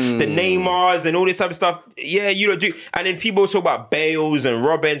 The Neymars and all this type of stuff. Yeah, you don't do. And then people talk about Bales and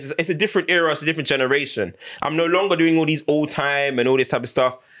Robbins. It's a different era. It's a different generation. I'm no longer doing all these old time and all this type of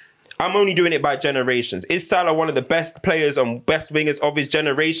stuff. I'm only doing it by generations. Is Salah one of the best players and best wingers of his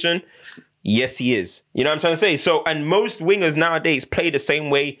generation? Yes, he is. You know what I'm trying to say? So, and most wingers nowadays play the same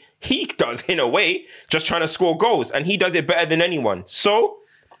way he does, in a way, just trying to score goals. And he does it better than anyone. So,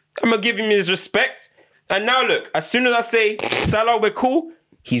 I'm going to give him his respect. And now look, as soon as I say, Salah, we're cool,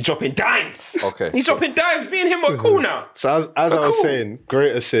 he's dropping dimes. Okay. He's dropping dimes. Me and him are cool now. So as I was saying,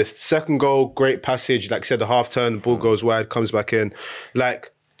 great assist. Second goal, great passage. Like I said, the half turn, the ball goes wide, comes back in.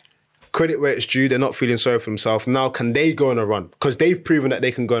 Like, credit where it's due. They're not feeling sorry for themselves. Now, can they go on a run? Because they've proven that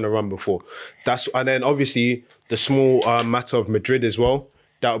they can go on a run before. And then obviously the small matter of Madrid as well.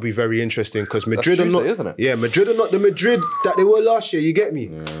 That would be very interesting because Madrid Tuesday, are not, isn't it? Yeah, Madrid are not the Madrid that they were last year. You get me?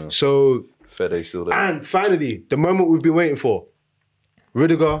 Yeah. So, Fede still there. And finally, the moment we've been waiting for: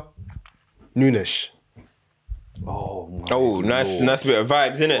 Rudiger, Nunes. Oh, nice bit of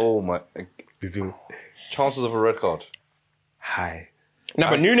vibes, isn't it? Oh my! We've been Chances of a red card. high. No,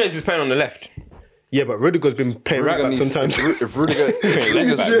 but Nunes is playing on the left. Yeah, but Rudiger's been playing right back sometimes. If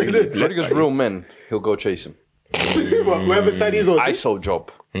Rudiger's real men, he'll go chase him. Wherever side he's on. ISO job.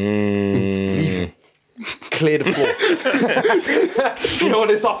 Leave him. Clear the floor. You know what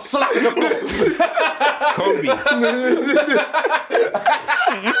it's off? Slapping the floor. Kobe.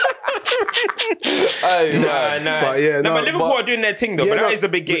 Nah. But Liverpool are doing their thing though. Yeah, but that is a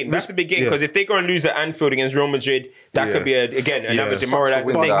big game. That's a big game because if they go and lose at Anfield against Real Madrid, that could be another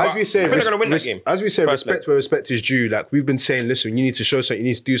demoralizing thing. As we say, they're gonna win that game. As we say, respect where respect is due. Like we've been saying, listen, you need to show something, you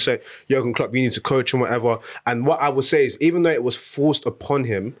need to do something. Jurgen Klopp, you need to coach and whatever. And what I will say is, even though it was forced upon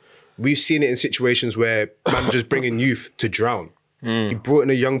him, we've seen it in situations where managers bring in youth to drown. He brought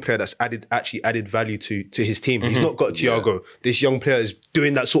in a young player that's actually added value to his team. He's not got Thiago. Yeah. This young player is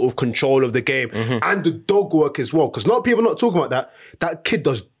doing that sort of control of the game and the dog work as well. Because a lot of people are not talking about that. That kid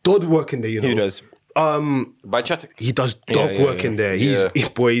does dog work in there, you know. Who does? He does dog work in there.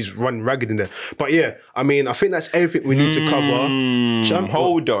 He's run ragged in there. But yeah, I mean, I think that's everything we need to cover.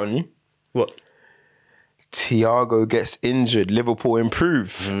 Hold on. What? Thiago gets injured. Liverpool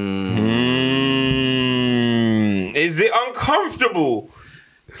improve. Is it uncomfortable?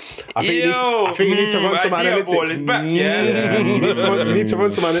 I think you need to run some analytics. Ball is back, you need to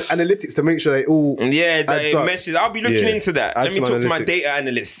run some analytics to make sure they all that it meshes. I'll be looking into that. Let me talk to my data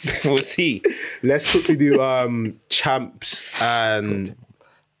analysts. We'll see. Let's quickly do champs and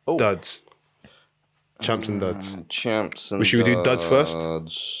duds. Champs and duds. Should we do duds first?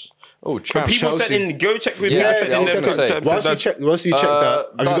 Oh, champs. People said go check with people said in there. Once you check that,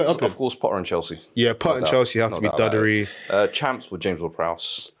 have you got up? Of course, Potter and Chelsea. Yeah, Potter and Chelsea have to be duddery. Champs with James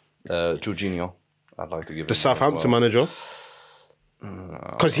Ward-Prowse. Jorginho, I'd like to give the Southampton manager.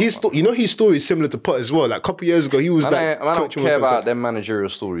 Because his story is similar to Potter as well. Like a couple of years ago, he was I don't care about them managerial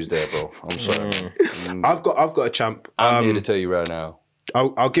stories there, bro. I'm sorry. I've got a champ. I'm here to tell you right now.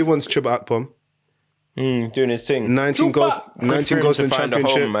 I'll give one to Chuba Akpom. Doing his thing. 19 goals in the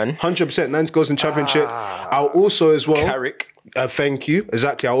championship. 100%, 19 goals in the championship. I'll also as well. Carrick. Thank you.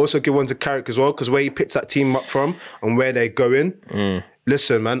 Exactly. I'll also give one to Carrick as well because where he picks that team up from and where they're going.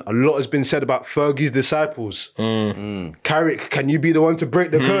 Listen, man, a lot has been said about Fergie's disciples. Carrick, can you be the one to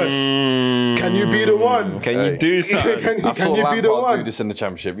break the curse? Can you be the one? Can you do something? Can you be the one? Do this in the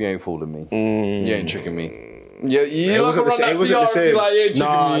championship. You ain't fooling me. You ain't tricking me. Yeah, it wasn't the same.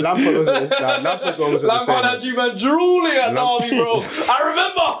 Nah, Lampard wasn't the same. Lampard had you man drooling at Derby, bro. I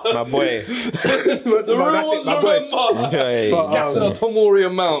remember. My boy. The real ones remember. Gassing on Tomori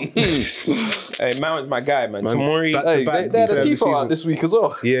and Mount. Hey, Mount's my guy, man. Tomori. Hey, they had a Tifo out this week as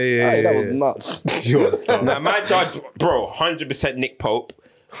well. Yeah. That was nuts. Now, my dad, bro, 100% Nick Pope.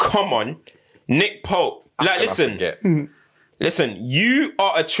 Come on. Nick Pope. Like, listen, you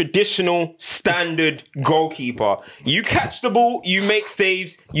are a traditional standard goalkeeper. You catch the ball, you make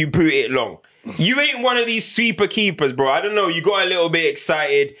saves, you boot it long. You ain't one of these sweeper keepers, bro. I don't know. You got a little bit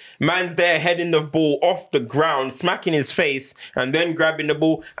excited. Man's there heading the ball off the ground, smacking his face, and then grabbing the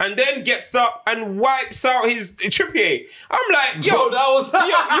ball, and then gets up and wipes out his Trippier. I'm like, yo, what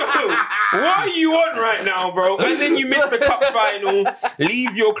are you on right now, bro? And then you miss the cup final,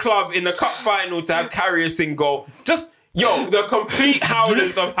 leave your club in the cup final to have Karius in goal. The complete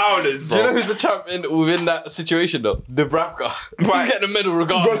howlers of howlers, bro. Do you know who's the champion within that situation, though? Dubravka. He's getting a medal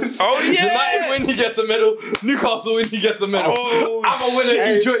regardless. Oh, yeah. United win, he gets a medal. Newcastle win, he gets a medal. Oh, I'm a winner,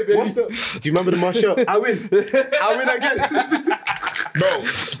 enjoy it, baby. Do you remember the Martial? I win again. Bro,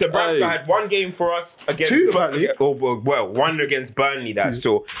 Dubravka had one game for us against... Burnley. One against Burnley that I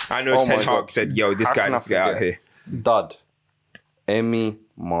saw. I know Ten Hag said, yo, this guy needs to get out of here. Dud. Emi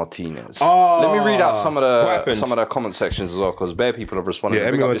Martinez. Let me read out some of the comment sections as well, because bare people have responded. Yeah,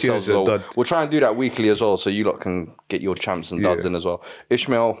 Emi Martinez is a dud. We'll try and do that weekly as well, so you lot can get your champs and duds in as well.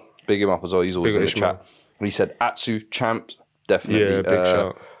 Ishmael, big him up as well. He's always in the chat. He said Atsu, champ, definitely. Yeah, big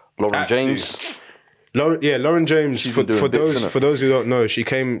shout. Lauren James. Lauren James. For those who don't know, she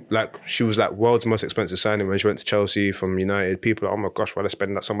was world's most expensive signing when she went to Chelsea from United. People are, oh my gosh, why are they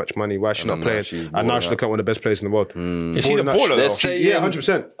spending that so much money? Why is she not playing? And now she's looking at one of the best players in the world. Is she the baller though?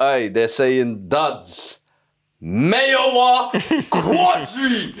 100%. Hey, they're saying duds. Mayowa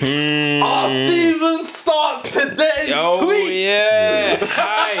Quadri. Our season starts today. Oh, yeah.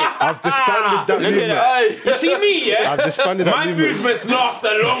 Hi. I've disbanded that movement. You see me, yeah? I've disbanded that movement. My movements last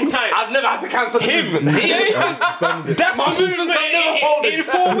a long time. I've never had to cancel him. That's my movement in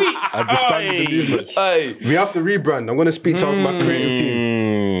 4 weeks. I've disbanded the movement. Hey. We have to rebrand. I'm going to speak to my creative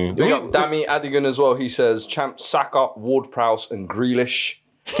team. We got Dami Adigan as well. He says, champ Saka, Ward-Prowse and Grealish.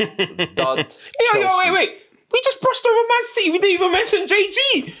 Dud. Wait. We just brushed over Man City. We didn't even mention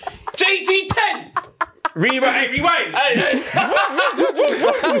JG. JG 10. Rewind.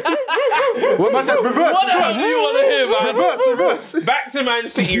 What man said? Reverse. What else do you want to hear, man? Reverse. Back to Man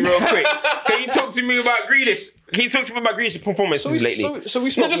City real quick. Can you talk to me about Grealish? Can you talk to me about Grealish's performances lately? So we No,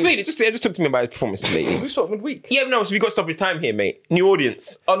 spoke just lately. Just talk to me about his performances lately. We spoke midweek. Yeah, no, so we got to stop his time here, mate. New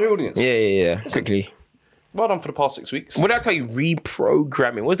audience. Our new audience. Yeah. Quickly. Well done for the past 6 weeks. What did I tell you?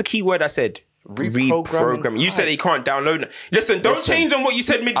 Reprogramming. What's the key word I said? Reprogramming. You said he can't download it. Listen, don't change on what you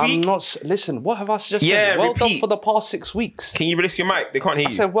said midweek. I'm not. Listen, what have I just Yeah, said? Well done repeat. for the past 6 weeks. Can you lift your mic? They can't hear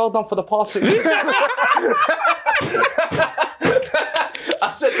I you. said, well done for the past 6 weeks. I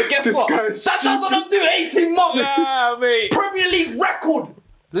said, but guess what? guy That is doesn't undo 18 months. Nah, mate. Premier League record.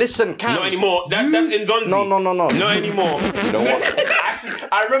 Listen, Cams. Not anymore. That's Nzonzi. No. Not anymore. You know what? Actually,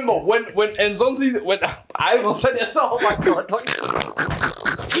 I remember when Nzonzi, when I even said it, oh my God.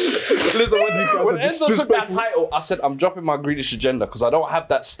 Listen, when Enzo took that title, I said, I'm dropping my Grealish agenda because I don't have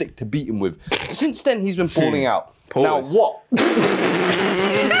that stick to beat him with. Since then, he's been falling out. Pause. Now, what?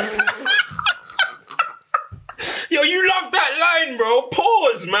 Yo, you love that line, bro.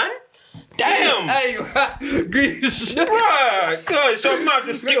 Pause, man. Damn. Hey, Grealish. Bruh, gosh, I'm gonna have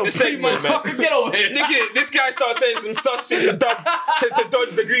to skip the segment, man. Get over here. Nigga, this guy starts saying some sus shit to dodge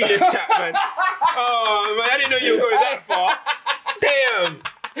the Grealish chat, man. Oh, man, I didn't know you were going that far. Damn.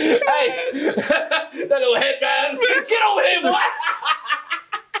 Hey, that little headband. Get over here, boy.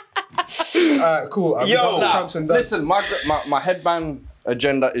 Alright, cool. We Yo, got the Nah, champs and done. listen, my headband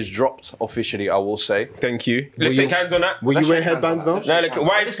agenda is dropped officially, I will say. Thank you. Let's take hands on that. Will you Let's wear shake hands headbands on now? that. No,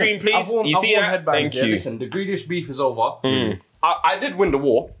 look, widescreen, please. I've worn- You I've see worn that? headbands, Thank yeah. you. Listen, the Grealish beef is over. I did win the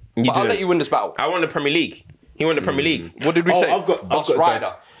war, but I'll didn't. let you win this battle. I won the Premier League. He won the Premier League. What did we say? I've got bus dad.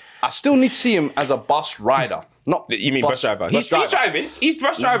 rider. I still need to see him as a bus rider. Not You mean bus driver? He's driver. driving. He's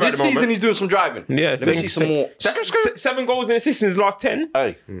bus driver at This the moment. season he's doing some driving. Yeah, Let me see some more. That's 7 goals and assists in his last 10.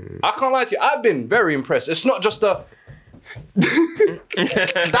 Hey, I can't lie to you. I've been very impressed. It's not just a.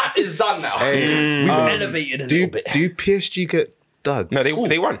 That is done now. We've elevated a Do little bit. PSG get duds? No, they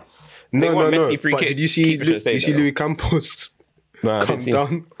won. No, won no. Messi free But kick. did you see? Keeper should say Did you see that. Louis Campos No, I come didn't see.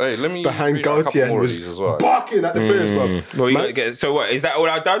 down Hey, let me behind read out a couple Gautier and more of was these as well. barking at the players, bro? Well, you gotta get, so what? Is that all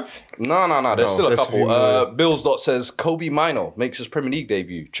our duds? No. There's still a there's a couple. few more. Bills dot says Kobe Mino makes his Premier League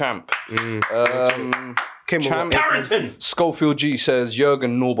debut. Champ. Came Champ. on. Carrington. Schofield G says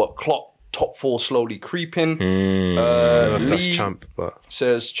Jurgen Norbert Klopp. Top 4 slowly creeping. That's Lee champ, but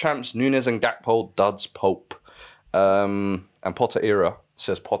says Champs, Nunes and Gakpo, Duds, Pope. And Potter era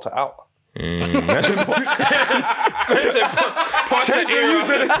says Potter out. Potter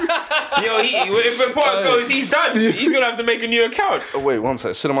era. Yo, if Potter goes, he's done. He's gonna have to make a new account. Oh, wait, one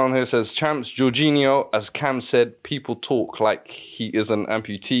sec. Cinnamon here says Champs, Jorginho, as Cam said, people talk like he is an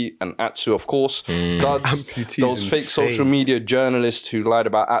amputee, and Atsu, of course. Duds, Amputee those is fake insane. social media journalists who lied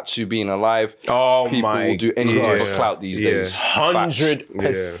about Atsu being alive. Oh People my will do anything God. for clout these Yeah. days.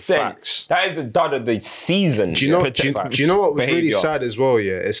 100%. Facts. That is the dud of the season. do you know? Do you know what was really Behaviour. sad as well?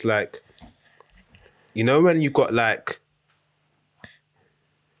 Yeah, it's like, you know, when you got like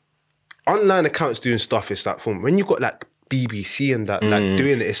online accounts doing stuff, it's like from when you got like BBC and that like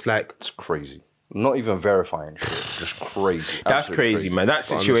doing it, it's like It's crazy. Not even verifying shit. Just crazy. That's Absolutely crazy, man. That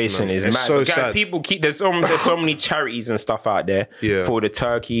situation man. is It's mad. so But guys, sad. people keep there's so many charities and stuff out there Yeah. for the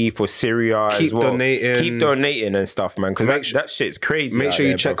Turkey, for Syria Keep as well. donating. Keep donating and stuff, man. Because that shit's crazy. make out sure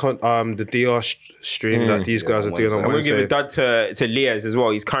you there, check bro. on the DR stream that these guys are doing on I'm gonna give Wednesday. a dud to Liaz as well.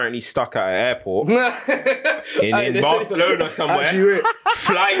 He's currently stuck at an airport in Barcelona somewhere. Actually, wait.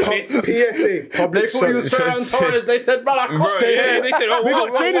 Flight missed. PSA, public They thought he was service. Ferran Torres. They said, brother, Bro, Stay yeah, here. they said, oh, We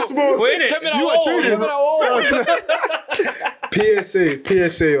got training tomorrow. We're in it. Give me that You wall, are trading. give me that wall.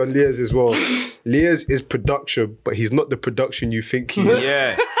 PSA on Liaz as well. Liaz is production, but he's not the production you think he is.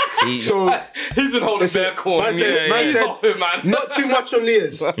 Yeah. So He's in holding Listen, bare corner. man said- man He's said- off him, man. not too much on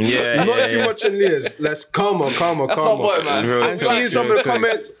Liaz. Yeah, Not yeah, too yeah. much on Liaz. Let's calmer. That's our boy, man. Real I'm talk, seeing some of the real talk.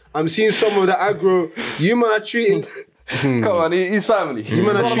 comments. I'm seeing some of the aggro. You man are treating. Come on, he's family. You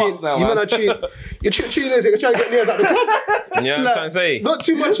man are treating. You man are treating. You're treating Liaz. You're trying to get Liaz out the club. Yeah, I'm trying to say. Not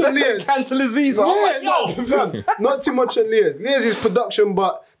too much on Liaz. Cancel his visa. I'm like, yo. Fam, not too much on Liaz. Liaz is production,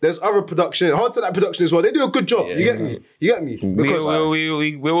 but there's other production. Hard to that production as well. They do a good job. You get me? You get me? Because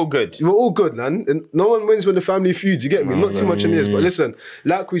We're all good. we're all good, man. And no one wins when the family feuds. You get me? Not too much on Liaz. But listen,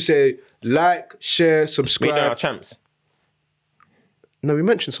 like we say, like, share, We subscribe. done our champs. No, we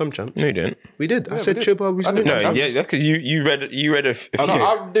mentioned some champs. No, you didn't. We did. I said did. Chiba. We I didn't. No, champs. yeah, that's because you read a few. Okay. No,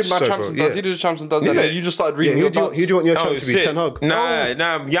 I did my So, champs bro, and does. yeah. He did the champs and does. And Yeah. then you just started Yeah, reading who your do dots. you want your champ Oh, to be? shit. Ten Hag.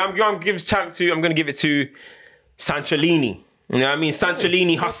 Nah. Yeah, I'm going to give his champ to. I'm going to give it to Sanchellini. You know what I mean?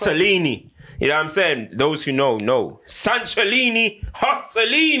 Sanchellini, Hussolini. You know what I'm saying? Those who know. Sanchalini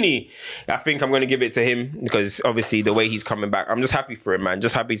Hussolini. I think I'm going to give it to him because obviously the way he's coming back, I'm just happy for him, man.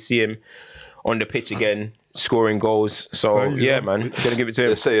 Just happy to see him on the pitch again, scoring goals. So, yeah, man. Going to give it to him.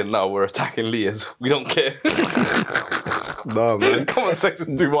 They're saying now we're attacking Lias. We don't care. Nah, man. Comment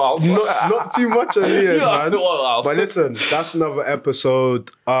section's too wild. Not too much on Lias, Not man. too wild. But listen, that's another episode.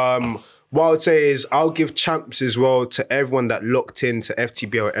 What I would say is I'll give champs as well to everyone that locked into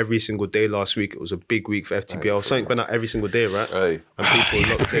FTBL every single day last week. It was a big week for FTBL. Something went out every single day, right? Hey. And people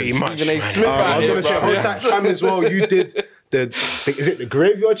locked in. Pretty much. Stephen A. Smith I was going to say, contact Sam as well. You did is it the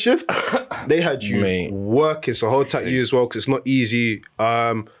graveyard shift? They had you Mate. working, so hold tight you as well because it's not easy.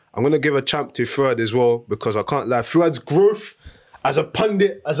 I'm going to give a champ to Fuad as well because I can't lie. Fuad's growth as a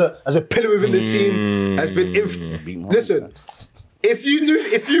pundit, as a pillar within the scene has been... Listen, if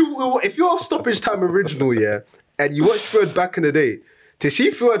you're stoppage time original, yeah, and you watched Fuad back in the day, to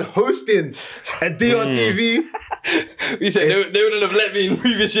see Fuad hosting a DRTV... You said they wouldn't have let me in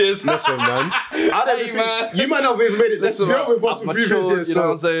previous years. Listen, man. I don't think, man. you might not have even made it. Listen, Let's be with us I'm for previous matured, years. you know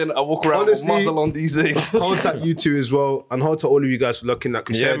what I'm So saying? I walk around honestly, with muzzle on these days. hold tight you two as well, and hold to all of you guys for looking at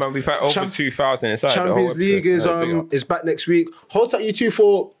Crusade. Yeah, man, we've had over 2,000 inside the whole Champions League is back next week. Hold tight you two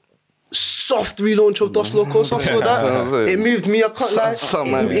for soft relaunch of Dos Locos. I saw that. It moved me. I can't lie.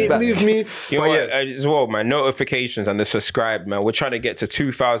 It moved me. You know But what, yeah, as well, man, notifications and the subscribe, man. We're trying to get to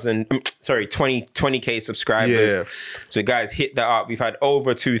 20K subscribers. Yeah. So guys, hit that up. We've had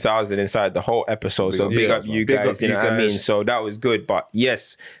over 2,000 inside the whole episode. So big up you Big up guys, you you know what I mean? guys. So that was good. But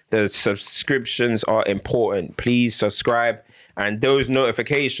yes, the subscriptions are important. Please subscribe. And those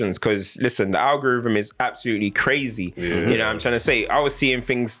notifications, because listen, the algorithm is absolutely crazy. You know what I'm trying to say? I was seeing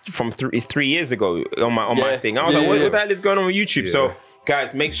things from 3 years ago on my thing. I was like, what the hell is going on with YouTube? So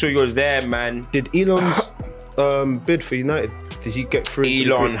guys, make sure you're there, man. did Elon's bid for United? Did he get through?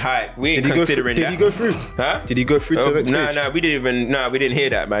 Elon hype. We ain't considering Did that. he go through? Huh? Did he go through to the next stage? No, we didn't hear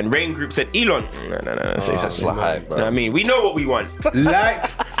that, man. Rain Group said Elon. No. That's like hype, bro. I mean, we know what we want. Like,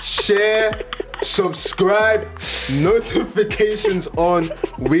 share, subscribe, notifications on.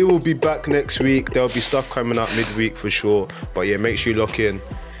 We will be back next week. There'll be stuff coming out midweek for sure. But yeah, make sure you lock in.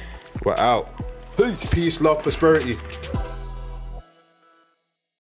 We're out. Peace, love, prosperity.